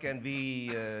metaphor can be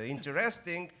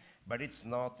interesting, but it's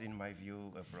not, in my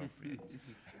view, appropriate.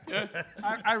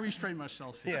 I restrain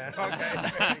myself. Yeah, okay,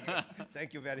 very good.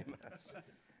 Thank you very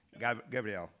much.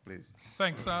 Gabriel, please.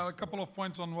 Thanks. A couple of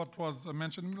points on what was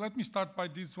mentioned. Let me start by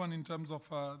this one in terms of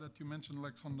that you mentioned,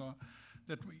 Lex, on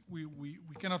that we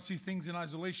cannot see things in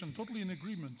isolation. Totally in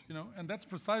agreement, and that's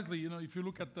precisely, if you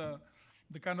look at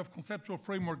the kind of conceptual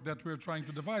framework that we're trying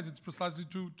to devise, it's precisely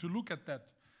to look at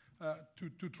that,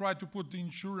 to try to put the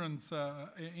insurance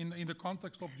in the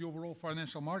context of the overall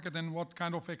financial market and what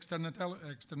kind of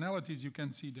externalities you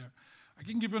can see there. I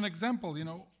can give you an example.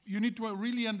 You need to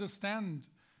really understand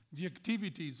the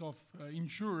activities of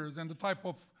insurers and the type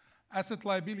of asset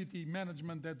liability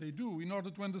management that they do in order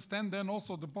to understand then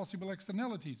also the possible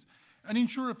externalities. An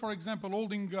insurer, for example,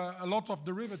 holding a lot of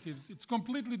derivatives, it's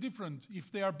completely different if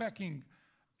they are backing,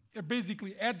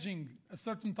 basically hedging a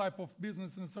certain type of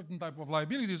business and a certain type of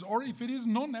liabilities, or if it is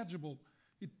non-hedgeable,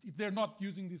 if they're not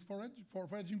using this for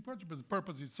hedging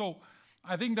purposes. So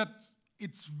I think that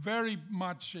it's very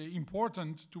much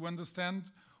important to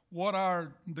understand what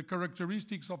are the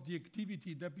characteristics of the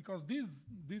activity, that because this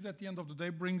at the end of the day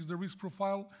brings the risk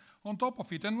profile on top of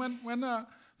it. And when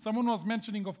someone was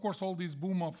mentioning, of course, all this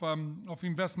boom of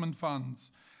investment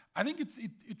funds, I think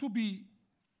it would be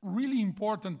really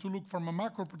important to look from a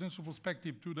macroprudential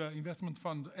perspective to the investment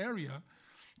fund area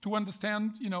to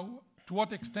understand, to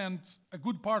what extent a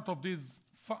good part of these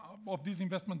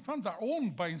investment funds are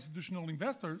owned by institutional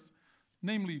investors,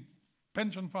 namely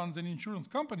pension funds and insurance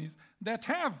companies that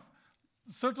have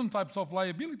certain types of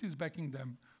liabilities backing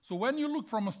them. So when you look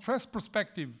from a stress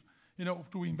perspective,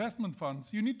 to investment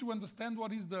funds, you need to understand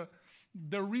what is the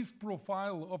risk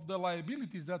profile of the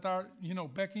liabilities that are,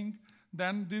 backing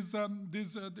then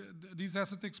these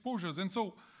asset exposures. And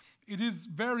so it is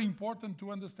very important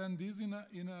to understand this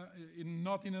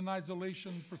not in an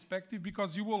isolation perspective,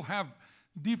 because you will have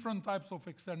different types of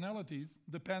externalities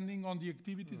depending on the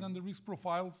activities and the risk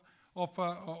profiles of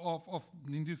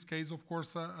in this case, of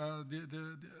course,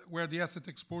 where the asset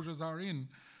exposures are in.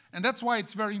 And that's why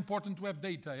it's very important to have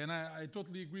data. And I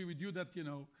totally agree with you that,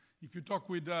 if you talk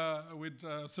with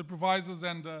supervisors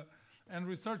and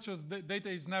researchers, data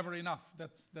is never enough.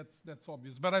 That's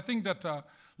obvious. But I think that,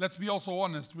 let's be also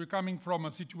honest, we're coming from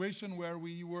a situation where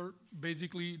we were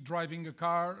basically driving a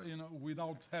car,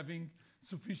 without having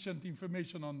sufficient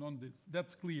information on this.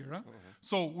 That's clear. Huh? Mm-hmm.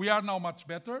 So we are now much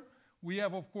better. We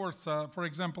have, of course, for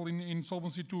example, in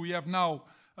Solvency II, we have now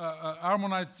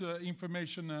harmonized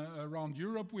information around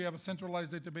Europe. We have a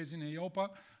centralized database in EIOPA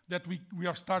that we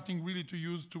are starting really to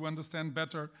use to understand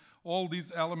better all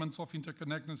these elements of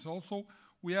interconnectedness also.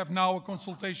 We have now a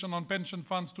consultation on pension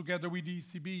funds together with the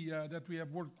ECB that we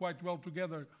have worked quite well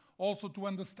together, also to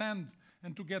understand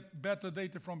and to get better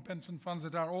data from pension funds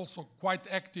that are also quite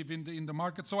active in the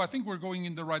market. So I think we're going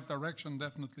in the right direction,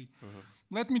 definitely. Mm-hmm.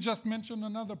 Let me just mention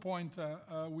another point,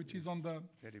 which is on the...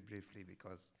 Very briefly,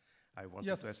 because I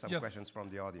wanted to ask some questions from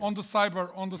the audience. On the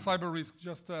cyber risk,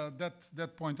 just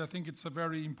that point, I think it's a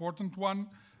very important one.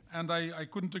 And I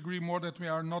couldn't agree more that we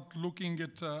are not looking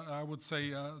at, I would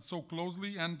say, so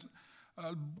closely. And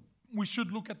we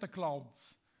should look at the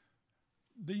clouds.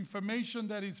 The information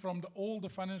that is from all the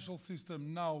financial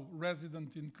system now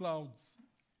resident in clouds,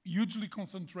 hugely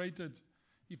concentrated.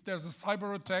 If there's a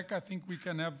cyber attack, I think we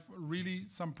can have really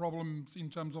some problems in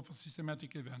terms of a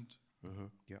systematic event. Mm-hmm.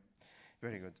 Yeah,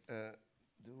 very good.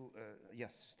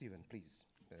 Yes, Stephen, please.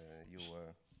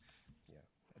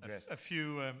 Address. A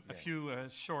few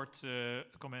short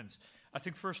comments. I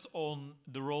think first on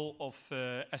the role of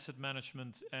asset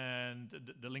management and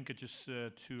the linkages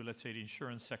to, let's say, the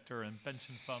insurance sector and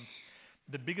pension funds.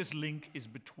 the biggest link is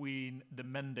between the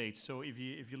mandates. So if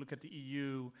you look at the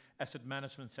EU asset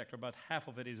management sector, about half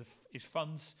of it is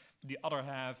funds. The other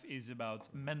half is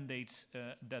about mandates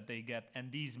that they get,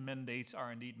 and these mandates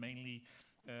are indeed mainly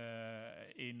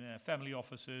in family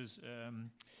offices,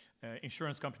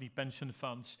 insurance company, pension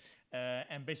funds,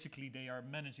 and basically they are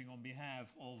managing on behalf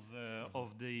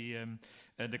of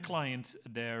the client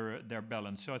their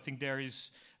balance. So I think there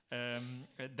is.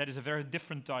 That is a very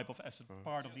different type of asset,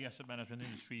 part of the asset management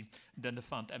industry than the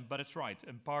fund. But it's right,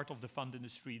 and part of the fund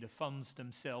industry, the funds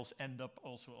themselves end up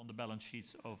also on the balance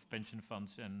sheets of pension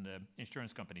funds and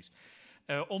insurance companies.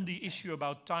 On the issue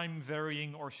about time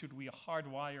varying, or should we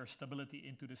hardwire stability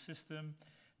into the system,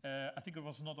 I think it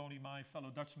was not only my fellow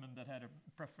Dutchman that had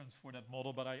a preference for that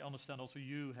model, but I understand also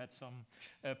you had some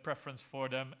preference for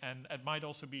them, and it might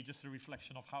also be just a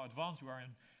reflection of how advanced we are in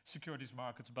securities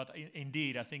markets. But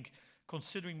indeed, I think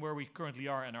considering where we currently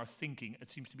are and our thinking,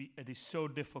 it is so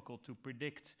difficult to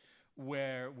predict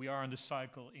where we are in the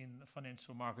cycle in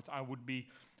financial markets.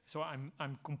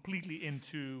 I'm completely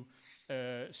into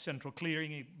central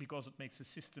clearing because it makes the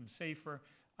system safer.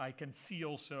 I can see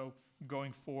also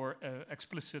going for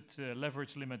explicit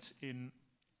leverage limits in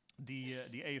the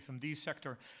AFMD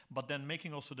sector, but then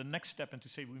making also the next step and to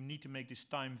say we need to make this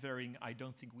time varying. I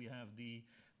don't think we have the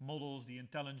models, the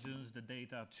intelligence, the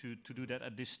data to do that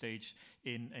at this stage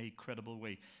in a credible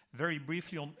way. Very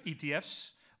briefly on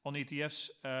ETFs. On ETFs,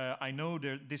 I know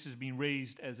that this has been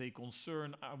raised as a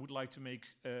concern. I would like to make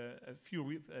a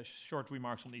few short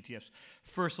remarks on ETFs.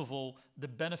 First of all, the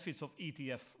benefits of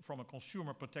ETF from a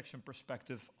consumer protection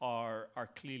perspective are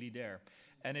clearly there.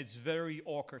 And it's very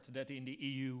awkward that in the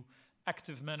EU,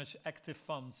 active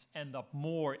funds end up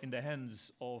more in the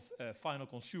hands of final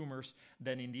consumers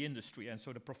than in the industry, and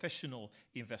so the professional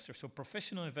investors. So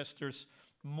professional investors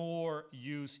more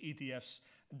use ETFs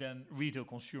than retail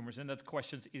consumers, and that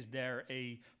questions, is there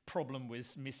a problem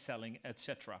with mis-selling,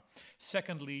 etc.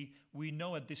 Secondly, we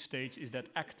know at this stage is that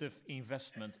active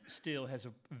investment still has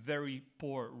a very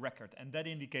poor record, and that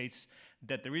indicates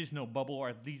that there is no bubble, or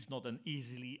at least not an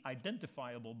easily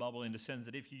identifiable bubble, in the sense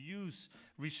that if you use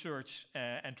research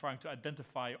and trying to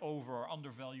identify over or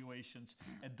undervaluations,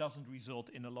 it doesn't result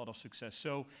in a lot of success.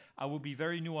 So I would be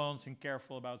very nuanced and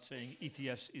careful about saying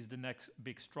ETFs is the next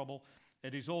big trouble.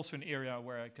 It is also an area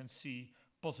where I can see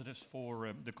positives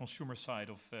for the consumer side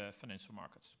of financial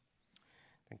markets.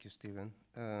 Thank you, Stephen.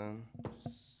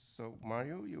 So,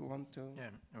 Mario, you want to? Yeah,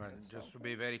 well, just to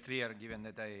be very clear, given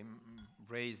that I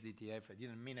raised ETF, I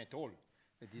didn't mean at all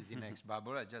that is the next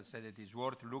bubble. I just said it is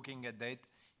worth looking at that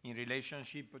in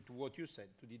relationship to what you said,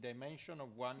 to the dimension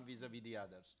of one vis-a-vis the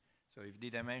others. So if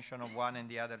the dimension of one and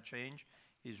the other change,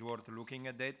 is worth looking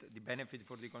at that. The benefit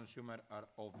for the consumer are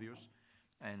obvious.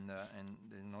 And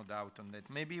there's no doubt on that.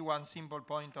 Maybe one simple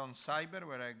point on cyber,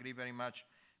 where I agree very much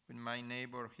with my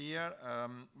neighbor here.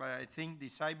 But I think the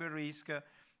cyber risk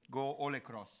go all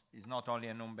across. It's not only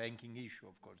a non-banking issue,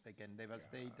 of course. They can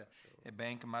devastate a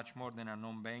bank much more than a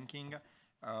non-banking.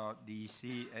 The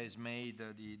EC has made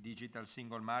the digital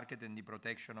single market and the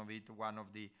protection of it one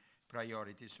of the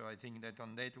priorities. So I think that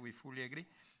on that we fully agree.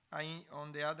 I,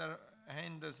 on the other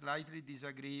hand, slightly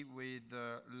disagree with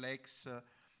Lex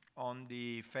on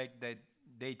the fact that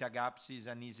data gaps is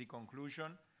an easy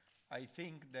conclusion. I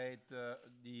think that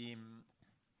the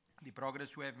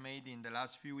progress we have made in the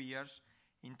last few years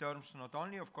in terms not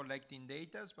only of collecting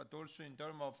data, but also in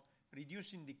terms of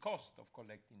reducing the cost of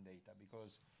collecting data,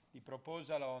 because the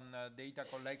proposal on data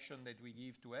collection that we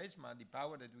give to ESMA, the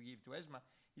power that we give to ESMA,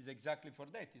 is exactly for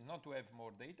that. It's not to have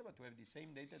more data, but to have the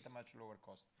same data at a much lower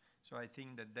cost. So I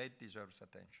think that that deserves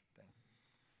attention. Thank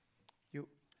you.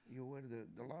 You were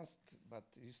the last, but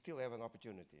you still have an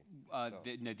opportunity.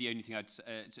 The only thing I'd say,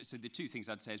 so the two things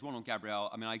I'd say is one on Gabriel.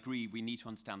 I mean, I agree we need to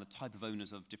understand the type of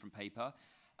owners of different paper,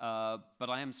 but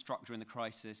I am struck during the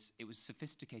crisis, it was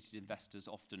sophisticated investors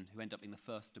often who end up being the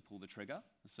first to pull the trigger.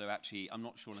 So actually, I'm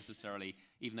not sure necessarily,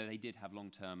 even though they did have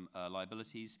long-term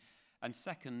liabilities. And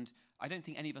second, I don't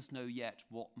think any of us know yet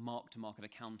what mark-to-market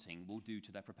accounting will do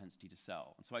to their propensity to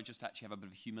sell. And so I just actually have a bit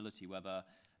of humility whether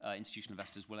institutional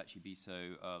investors will actually be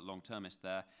so long-termist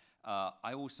there.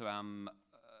 I also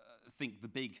think the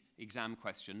big exam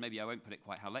question, maybe I won't put it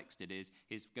quite how Lex did,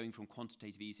 is going from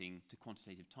quantitative easing to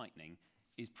quantitative tightening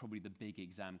is probably the big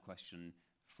exam question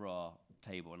for our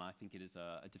table. And I think it is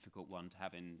a difficult one to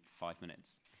have in 5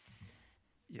 minutes.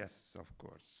 Yes, of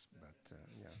course, but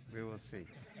yeah, we will see.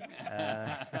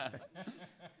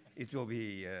 It will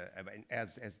be,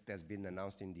 as has been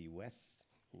announced in the US,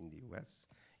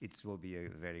 it will be a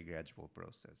very gradual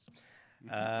process.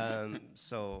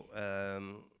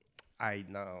 I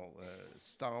now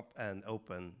stop and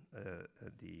open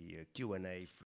the Q&A